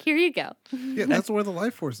were like, "Here you go." Yeah, that's where the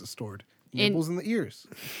life force is stored. Nipples in the ears.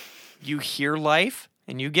 You hear life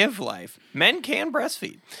and you give life. Men can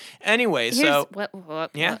breastfeed. Anyway, Here's so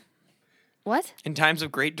what? yeah. What? In times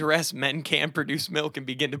of great duress, men can produce milk and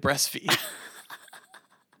begin to breastfeed.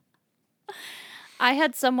 I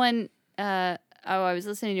had someone I was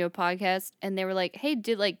listening to a podcast and they were like, "Hey,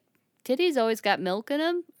 titties always got milk in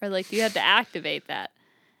them? Or, like, you had to activate that?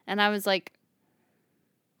 And I was like,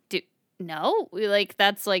 no. Like,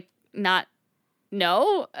 that's, like, not,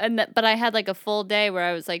 no. But I had, like, a full day where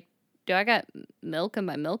I was like, do I got milk in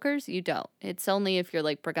my milkers? You don't. It's only if you're,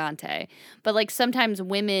 like, pregante. But, like, sometimes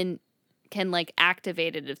women can, like,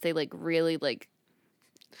 activate it if they, like, really, like,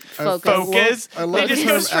 focus. I love They the just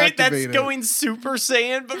go term straight. That's activated. going Super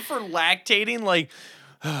Saiyan, but for lactating, like,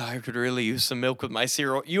 I could really use some milk with my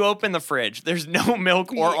cereal. You open the fridge. There's no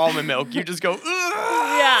milk or almond milk. You just go, ugh.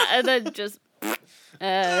 Yeah, and then just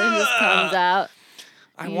comes out.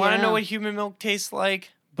 I want to Yeah. know what human milk tastes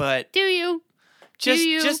like, but Do you?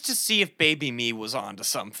 just to see if baby me was onto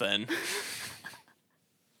something.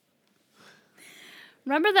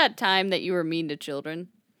 Remember that time that you were mean to children?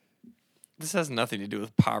 This has nothing to do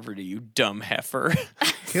with poverty, you dumb heifer.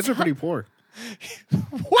 Kids are pretty poor.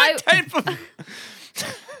 What type of...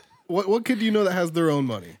 What kid do you know that has their own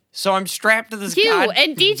money? So I'm strapped to this You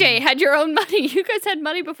and DJ had your own money. You guys had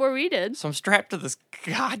money before we did. So I'm strapped to this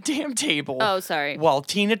goddamn table. Oh, sorry. While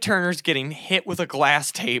Tina Turner's getting hit with a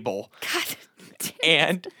glass table. God.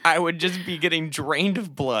 And I would just be getting drained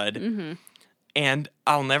of blood. Mm-hmm. And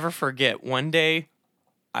I'll never forget, one day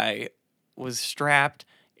I was strapped.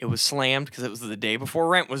 It was slammed because it was the day before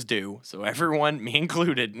rent was due. So everyone, me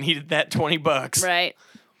included, needed that $20. Right.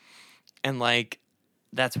 And like,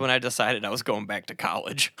 that's when I decided I was going back to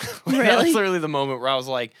college. That Really? was literally the moment where I was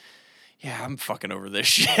like, yeah, I'm fucking over this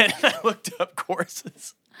shit. I looked up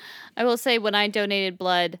courses. I will say when I donated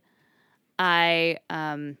blood, I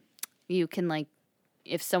you can, like,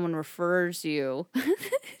 if someone refers you,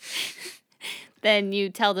 then you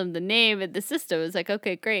tell them the name and the system is like,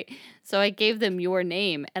 okay, great. So I gave them your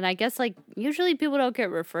name, and I guess, like, usually people don't get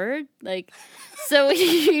referred. Like, so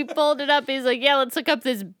he pulled it up. He's like, yeah, let's look up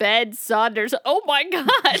this Ben Saunders. Oh my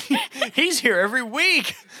God. He's here every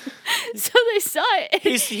week. So they saw it.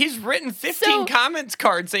 He's written 15 So- comments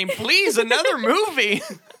cards saying, please, another movie.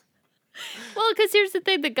 Well, because here's the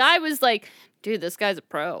thing. The guy was like, dude, this guy's a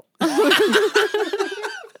pro.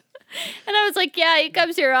 And I was like, yeah, he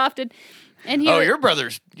comes here often. And he Oh, was,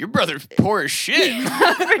 your brother's poor as shit.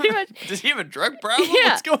 pretty much. Does he have a drug problem? Yeah.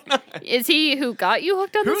 What's going on? Is he who got you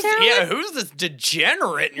hooked on this heroin? Who's this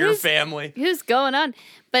degenerate in your Who's- family? Who's going on?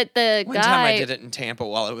 But the One guy. time I did it in Tampa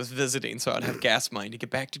while I was visiting, so I'd have gas money to get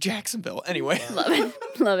back to Jacksonville. Anyway, Love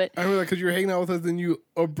it. Love it. I remember that because you were hanging out with us, then you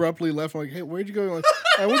abruptly left. I'm like, hey, where'd you go? You're like,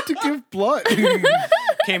 I went to give blood.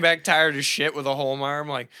 came back tired as shit with a hole in my arm.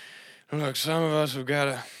 Like, look, some of us have got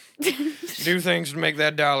to do things to make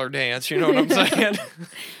that dollar dance. You know what I'm saying?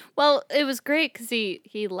 Well, it was great because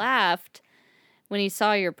he laughed when he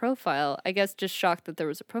saw your profile. I guess just shocked that there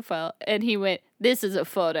was a profile. And he went, this is a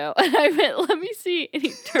photo. And I went, let me see. And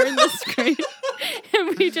he turned the screen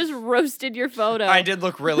and we just roasted your photo. I did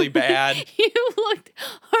look really bad. You looked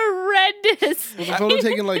horrendous. Was the photo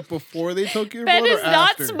taken like before they took your Ben blood or is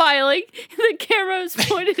not after? smiling. The camera is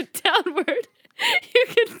pointed downward. You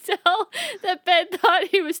can tell that Ben thought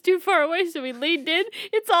he was too far away, so he leaned in.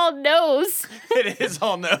 It's all nose. It is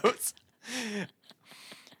all nose.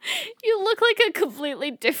 You look like a completely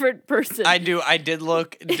different person. I do. I did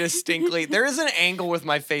look distinctly. There is an angle with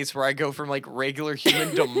my face where I go from like regular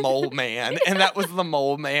human to mole man, and that was the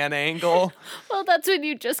mole man angle. Well, that's when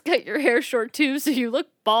you just cut your hair short too, so you look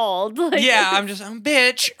bald. Like, Yeah, I'm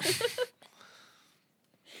bitch.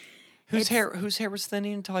 Whose hair was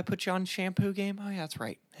thinning until I put you on shampoo game? Oh yeah, that's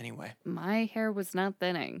right. Anyway, my hair was not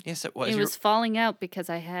thinning. yes, it was. It You're- was falling out because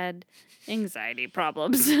I had anxiety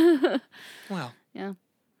problems. well, Yeah.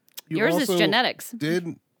 You Yours is also genetics.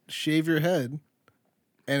 Did shave your head,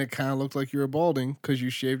 and it kind of looked like you were balding because you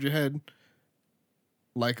shaved your head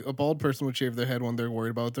like a bald person would shave their head when they're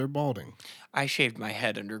worried about their balding. I shaved my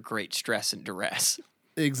head under great stress and duress.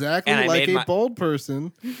 Exactly And I like made a my- bald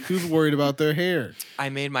person who's worried about their hair. I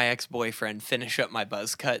made my ex-boyfriend finish up my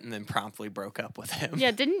buzz cut and then promptly broke up with him.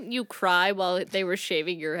 Yeah, didn't you cry while they were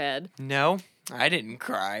shaving your head? No, I didn't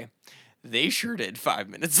cry. They sure did 5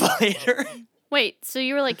 minutes later. Wait, so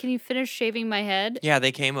you were like, can you finish shaving my head? Yeah,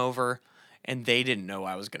 they came over and they didn't know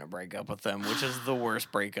I was going to break up with them, which is the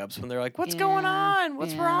worst breakups when they're like, what's going Yeah, on?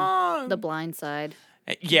 What's yeah. wrong? The Blind Side.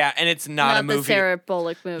 Yeah, and it's not a the movie. Sarah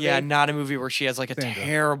Bullock movie. Yeah, not a movie where she has like a Sandra.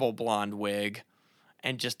 terrible blonde wig.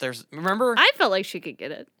 And just remember? I felt like she could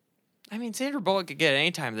get it. I mean, Sandra Bullock could get it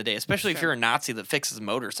any time of the day, especially if Sure. you're a Nazi that fixes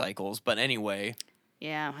motorcycles. But anyway,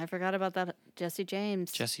 Yeah, I forgot about that. Jesse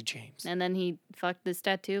James. Jesse James. And then he fucked this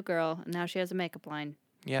tattoo girl, and now she has a makeup line.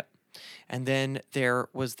 Yep. And then there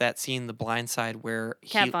was that scene, The Blind Side, where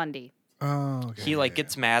Kat Von D. Oh, okay. he like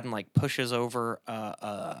gets mad and like pushes over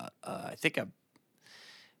I think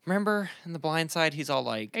Remember in The Blind Side, he's all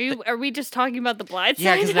like, Are we just talking about The Blind Side?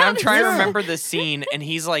 yeah, because now I'm trying to Yeah. remember the scene, and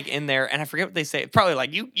he's like in there, and I forget what they say. It's probably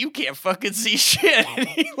like, you can't fucking see shit. And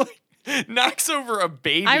he like knocks over a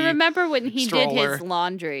baby. I remember when he did stroller. his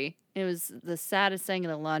laundry. It was the saddest thing in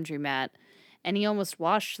the laundromat. And he almost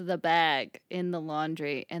washed the bag in the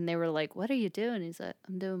laundry. And they were like, "What are you doing?" He's like,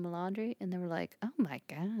 "I'm doing my laundry." And they were like, "Oh my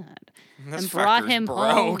God." This And brought fucker's home.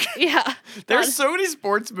 broke. Yeah. There's so many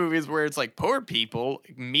sports movies where it's like poor people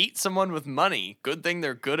meet someone with money. Good thing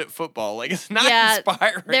they're good at football. Like it's not Yeah,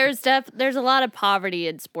 inspiring. There's a lot of poverty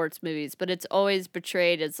in sports movies, but it's always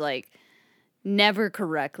portrayed as like never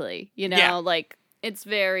correctly. You know, Yeah. like it's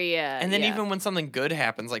very And then yeah. even when something good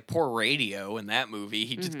happens, like poor Radio in that movie,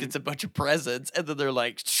 he just gets a bunch of presents, and then they're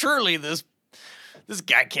like, "Surely this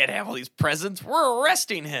guy can't have all these presents. We're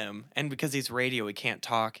arresting him." And because he's Radio, he can't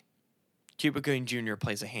talk. Cuba Gooding Jr.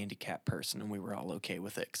 plays a handicapped person, and we were all okay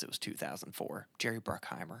with it because it was 2004. Jerry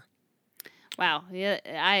Bruckheimer. Wow.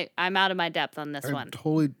 Yeah, I'm out of my depth on this I one.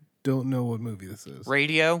 totally don't know what movie this is.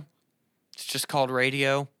 Radio. It's just called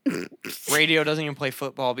Radio. Radio doesn't even play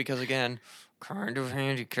football because, again, kind of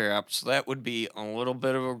handicapped. So that would be a little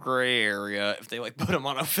bit of a gray area if they like put him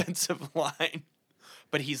on offensive line.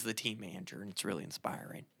 But he's the team manager, and it's really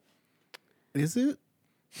inspiring. Is it?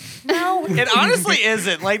 No, it honestly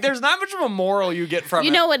isn't. Like, there's not much of a moral you get from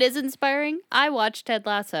You it. know what is inspiring? I watched Ted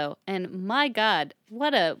Lasso, and my God,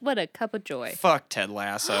 what a cup of joy. Fuck Ted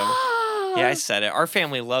Lasso. Yeah, I said it. Our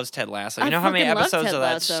family loves Ted Lasso. You I know how many fucking love episodes Ted of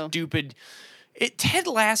that Lasso. stupid... Ted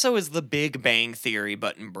Lasso is the Big Bang Theory,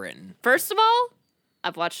 but in Britain. First of all,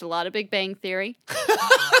 I've watched a lot of Big Bang Theory.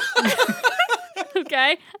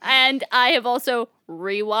 Okay, and I have also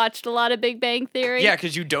rewatched a lot of Big Bang Theory. Yeah,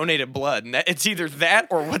 because you donated blood, and it's either that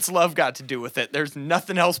or what's love got to do with it. There's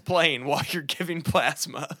nothing else playing while you're giving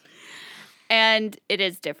plasma. And it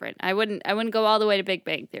is different. I wouldn't go all the way to Big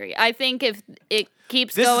Bang Theory. I think if it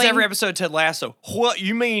keeps This going, is every episode of Ted Lasso. What,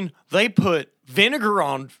 you mean they put vinegar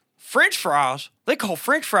on French fries? They call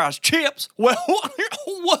French fries chips? Well,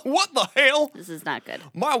 what the hell? this is not good.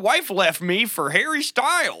 My wife left me for Harry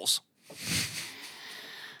Styles.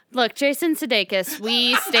 Look, Jason Sudeikis,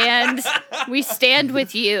 we stand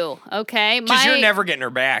with you, okay? Because you're never getting her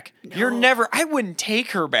back. You're never, I wouldn't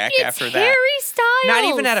take her back It's after Harry that. Styles. Not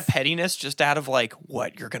even out of pettiness, just out of like,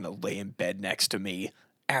 what, you're going to lay in bed next to me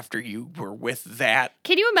after you were with that?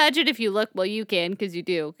 Can you imagine if you look? Well, you can because you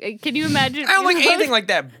do. Can you imagine? If I don't you like look- anything like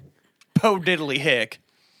that. Po diddly hick.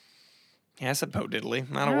 Yeah, I said po diddly,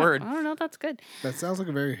 not a word. I don't know. That's good. That sounds like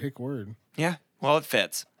a very hick word. Yeah, well, it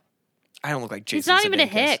fits. I don't look like Jason He's not even a Sudeikis.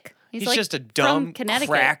 hick. He's like just a from dumb Connecticut.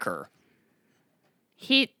 cracker.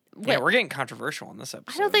 Yeah, We're getting controversial on this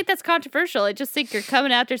episode. I don't think that's controversial. I just think you're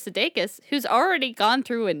coming after Sudeikis, who's already gone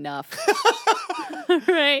through enough.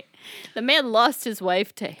 Right? The man lost his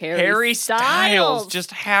wife to Harry Styles.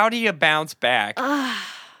 Just how do you bounce back?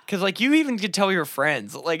 Ah. Because, like, you even could tell your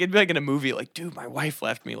friends. Like, it'd be like in a movie, like, dude, my wife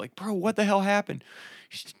left me. Like, bro, what the hell happened?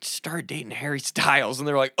 She started dating Harry Styles. And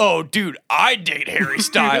they're like, oh, dude, I date Harry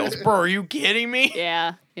Styles. Bro, are you kidding me?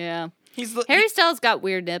 Yeah, yeah. He's the, Harry Styles got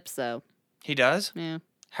weird nips, though. he does? Yeah.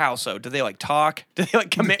 How so? Do they, like, talk? Do they,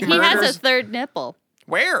 like, commit He murders? has a third nipple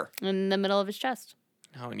Where? in the middle of his chest.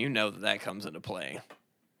 Oh, and you know that comes into play.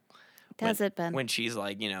 Does it, Ben? When she's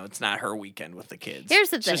like, it's not her weekend with the kids. Here's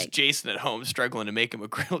the It's thing. just Jason at home struggling to make him a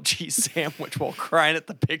grilled cheese sandwich while crying at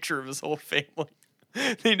the picture of his whole family.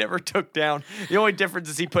 They never took down. The only difference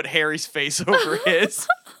is he put Harry's face over his.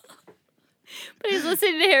 But he's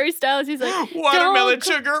listening to Harry Styles. He's like, Watermelon "Don't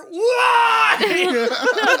sugar. Why?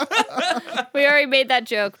 We already made that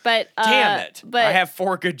joke, but Damn it. But I have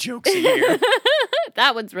 4 good jokes a year.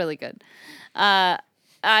 that one's really good.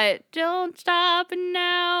 I don't stop and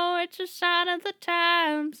now it's a sign of the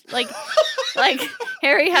times. Like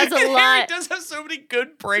Harry has a Harry lot. does have so many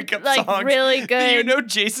good breakup Like, songs. really good. You know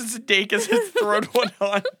Jason Sudeikis has thrown one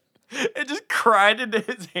on and just cried into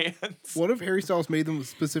his hands. What if Harry Styles made them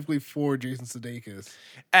specifically for Jason Sudeikis?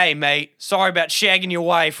 Hey, mate, sorry about shagging your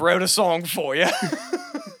wife. Wrote a song for you.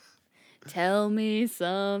 Tell me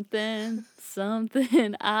something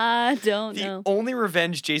I don't The know. only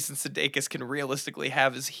revenge Jason Sudeikis can realistically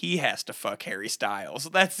have is he has to fuck Harry Styles.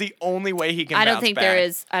 That's the only way he can I don't bounce think back. there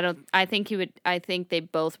is. I think he would. I think they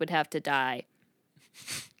both would have to die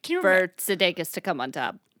Can you, for Sudeikis to come on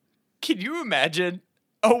top. can you imagine?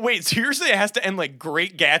 Oh, wait, so you're saying it has to end like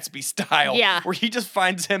Great Gatsby style? Yeah. Where he just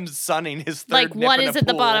finds him sunning his third Like nip one in is a at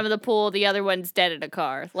the pool. bottom of the pool, the other one's dead in a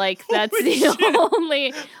car. Like that's Holy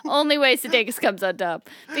the shit. only way Sudeikis comes on top.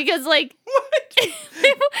 Because like, What?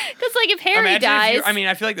 because like if Harry Imagine if dies, I mean,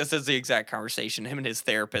 I feel like this is the exact conversation him and his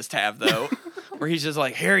therapist have, though. Where he's just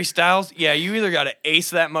like, Harry Styles, yeah, you either got to ace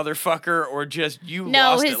that motherfucker or just you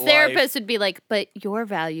No, lost his at therapist life. would be like, but your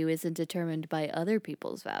value isn't determined by other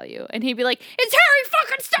people's value. And he'd be like, it's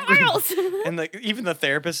Harry fucking Styles. And even the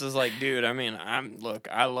therapist is like, dude, I mean,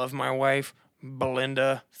 I love my wife,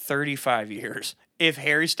 Belinda, 35 years. If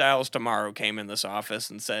Harry Styles tomorrow came in this office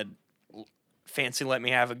and said, fancy let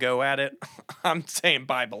me have a go at it, I'm saying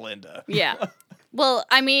bye, Belinda. Yeah. Well,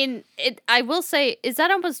 I mean, I will say, is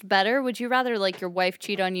that almost better? Would you rather like your wife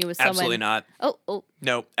cheat on you with someone? Absolutely not. Oh.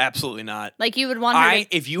 No, absolutely not. Like you would want her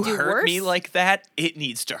to If you do hurt me worse? like that, it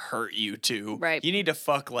needs to hurt you too. Right. You need to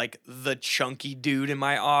fuck like the chunky dude in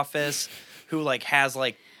my office who like has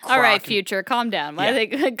like All right, croc- future, calm down. I Yeah.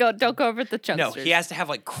 think don't go over the chunksters. No, he has to have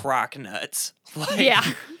like croc nuts. Like, Yeah.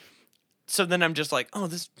 So then I'm just like, oh,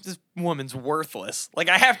 this woman's worthless. Like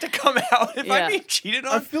I have to come out if Yeah. I'm being cheated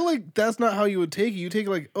I on. feel like that's not how you would take it. You take it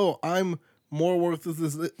like, oh, I'm more worthless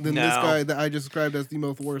than this No. guy that I just described as the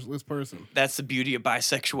most worthless person. That's the beauty of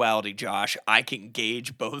bisexuality, Josh. I can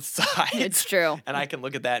gauge both sides. It's true. And I can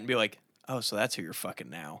look at that and be like, oh, so that's who you're fucking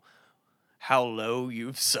now. How low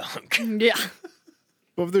you've sunk. Yeah.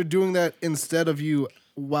 But if they're doing that instead of you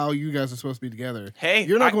while you guys are supposed to be together, Hey,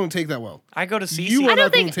 you're not I- going to take that well. I go to CC. You are I don't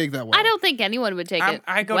not going think- to take that well. I don't think anyone would take it.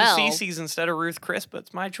 I go well. to CC's instead of Ruth Chris, but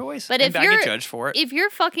it's my choice. But and if I you're get judged for it. if you're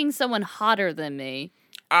fucking someone hotter than me,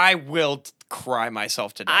 I will cry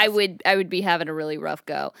myself to death. I would be having a really rough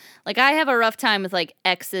go. Like I have a rough time with like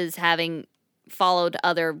exes having followed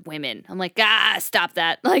other women. I'm like, stop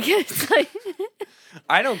that. Like it's like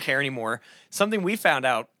I don't care anymore. Something we found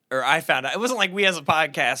out, or I found out, it wasn't like we as a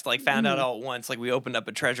podcast like found Mm-hmm. out all at once. Like we opened up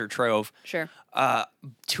a treasure trove. Sure.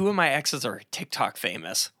 2 of my exes are TikTok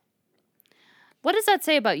famous. What does that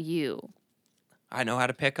say about you? I know how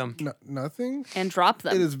to pick them. Nothing. And drop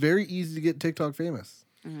them. It is very easy to get TikTok famous.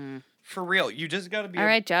 For real. You just got to be. All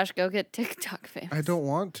right, Josh, go get TikTok famous. I don't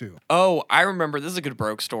want to. Oh, I remember. This is a good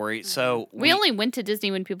broke story. So We only went to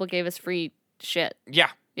Disney when people gave us free shit. Yeah.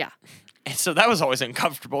 Yeah. And so that was always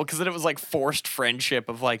uncomfortable because then it was like forced friendship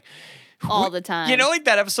of like. All the time. You know, like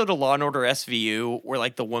that episode of Law and Order SVU where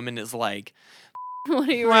like the woman is like, what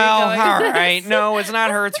are you well, going all with this? right, no, it's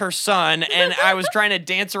not her, it's her son. And I was trying to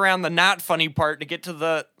dance around the not funny part to get to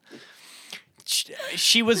the.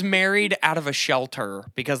 She was married out of a shelter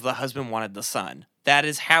because the husband wanted the son. That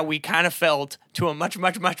is how we kind of felt to a much,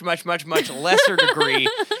 much, much, much, much, much lesser degree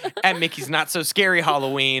at Mickey's Not So Scary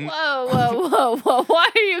Halloween. Whoa. Why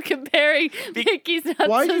are you comparing Mickey's Not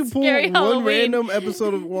Why So do you pull Scary one Halloween? random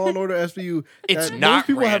episode of Law and Order SVU It's that not most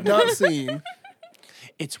people have random. not seen?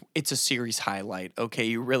 It's a series highlight. Okay,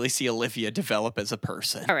 you really see Olivia develop as a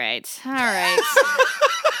person. All right.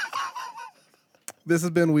 This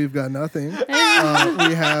has been We've Got Nothing. We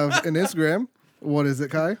have an Instagram. What is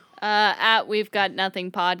it, Kai? At We've Got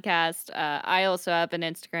Nothing podcast. I also have an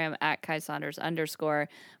Instagram at Kai Saunders _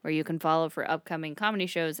 where you can follow for upcoming comedy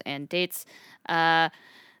shows and dates.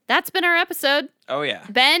 That's been our episode. Oh yeah.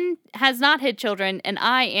 Ben has not hit children, and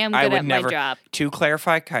I am I good would at never. my job. To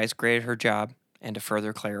clarify, Kai's great at her job, and to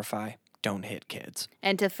further clarify, don't hit kids.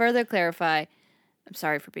 And to further clarify, I'm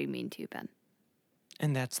sorry for being mean to you, Ben.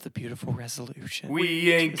 And that's the beautiful resolution.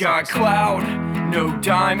 We ain't got clout, no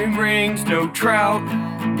diamond rings, no trout,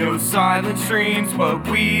 no silent streams, but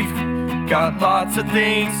we've got lots of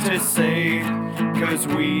things to say, 'cause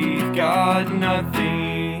we've got nothing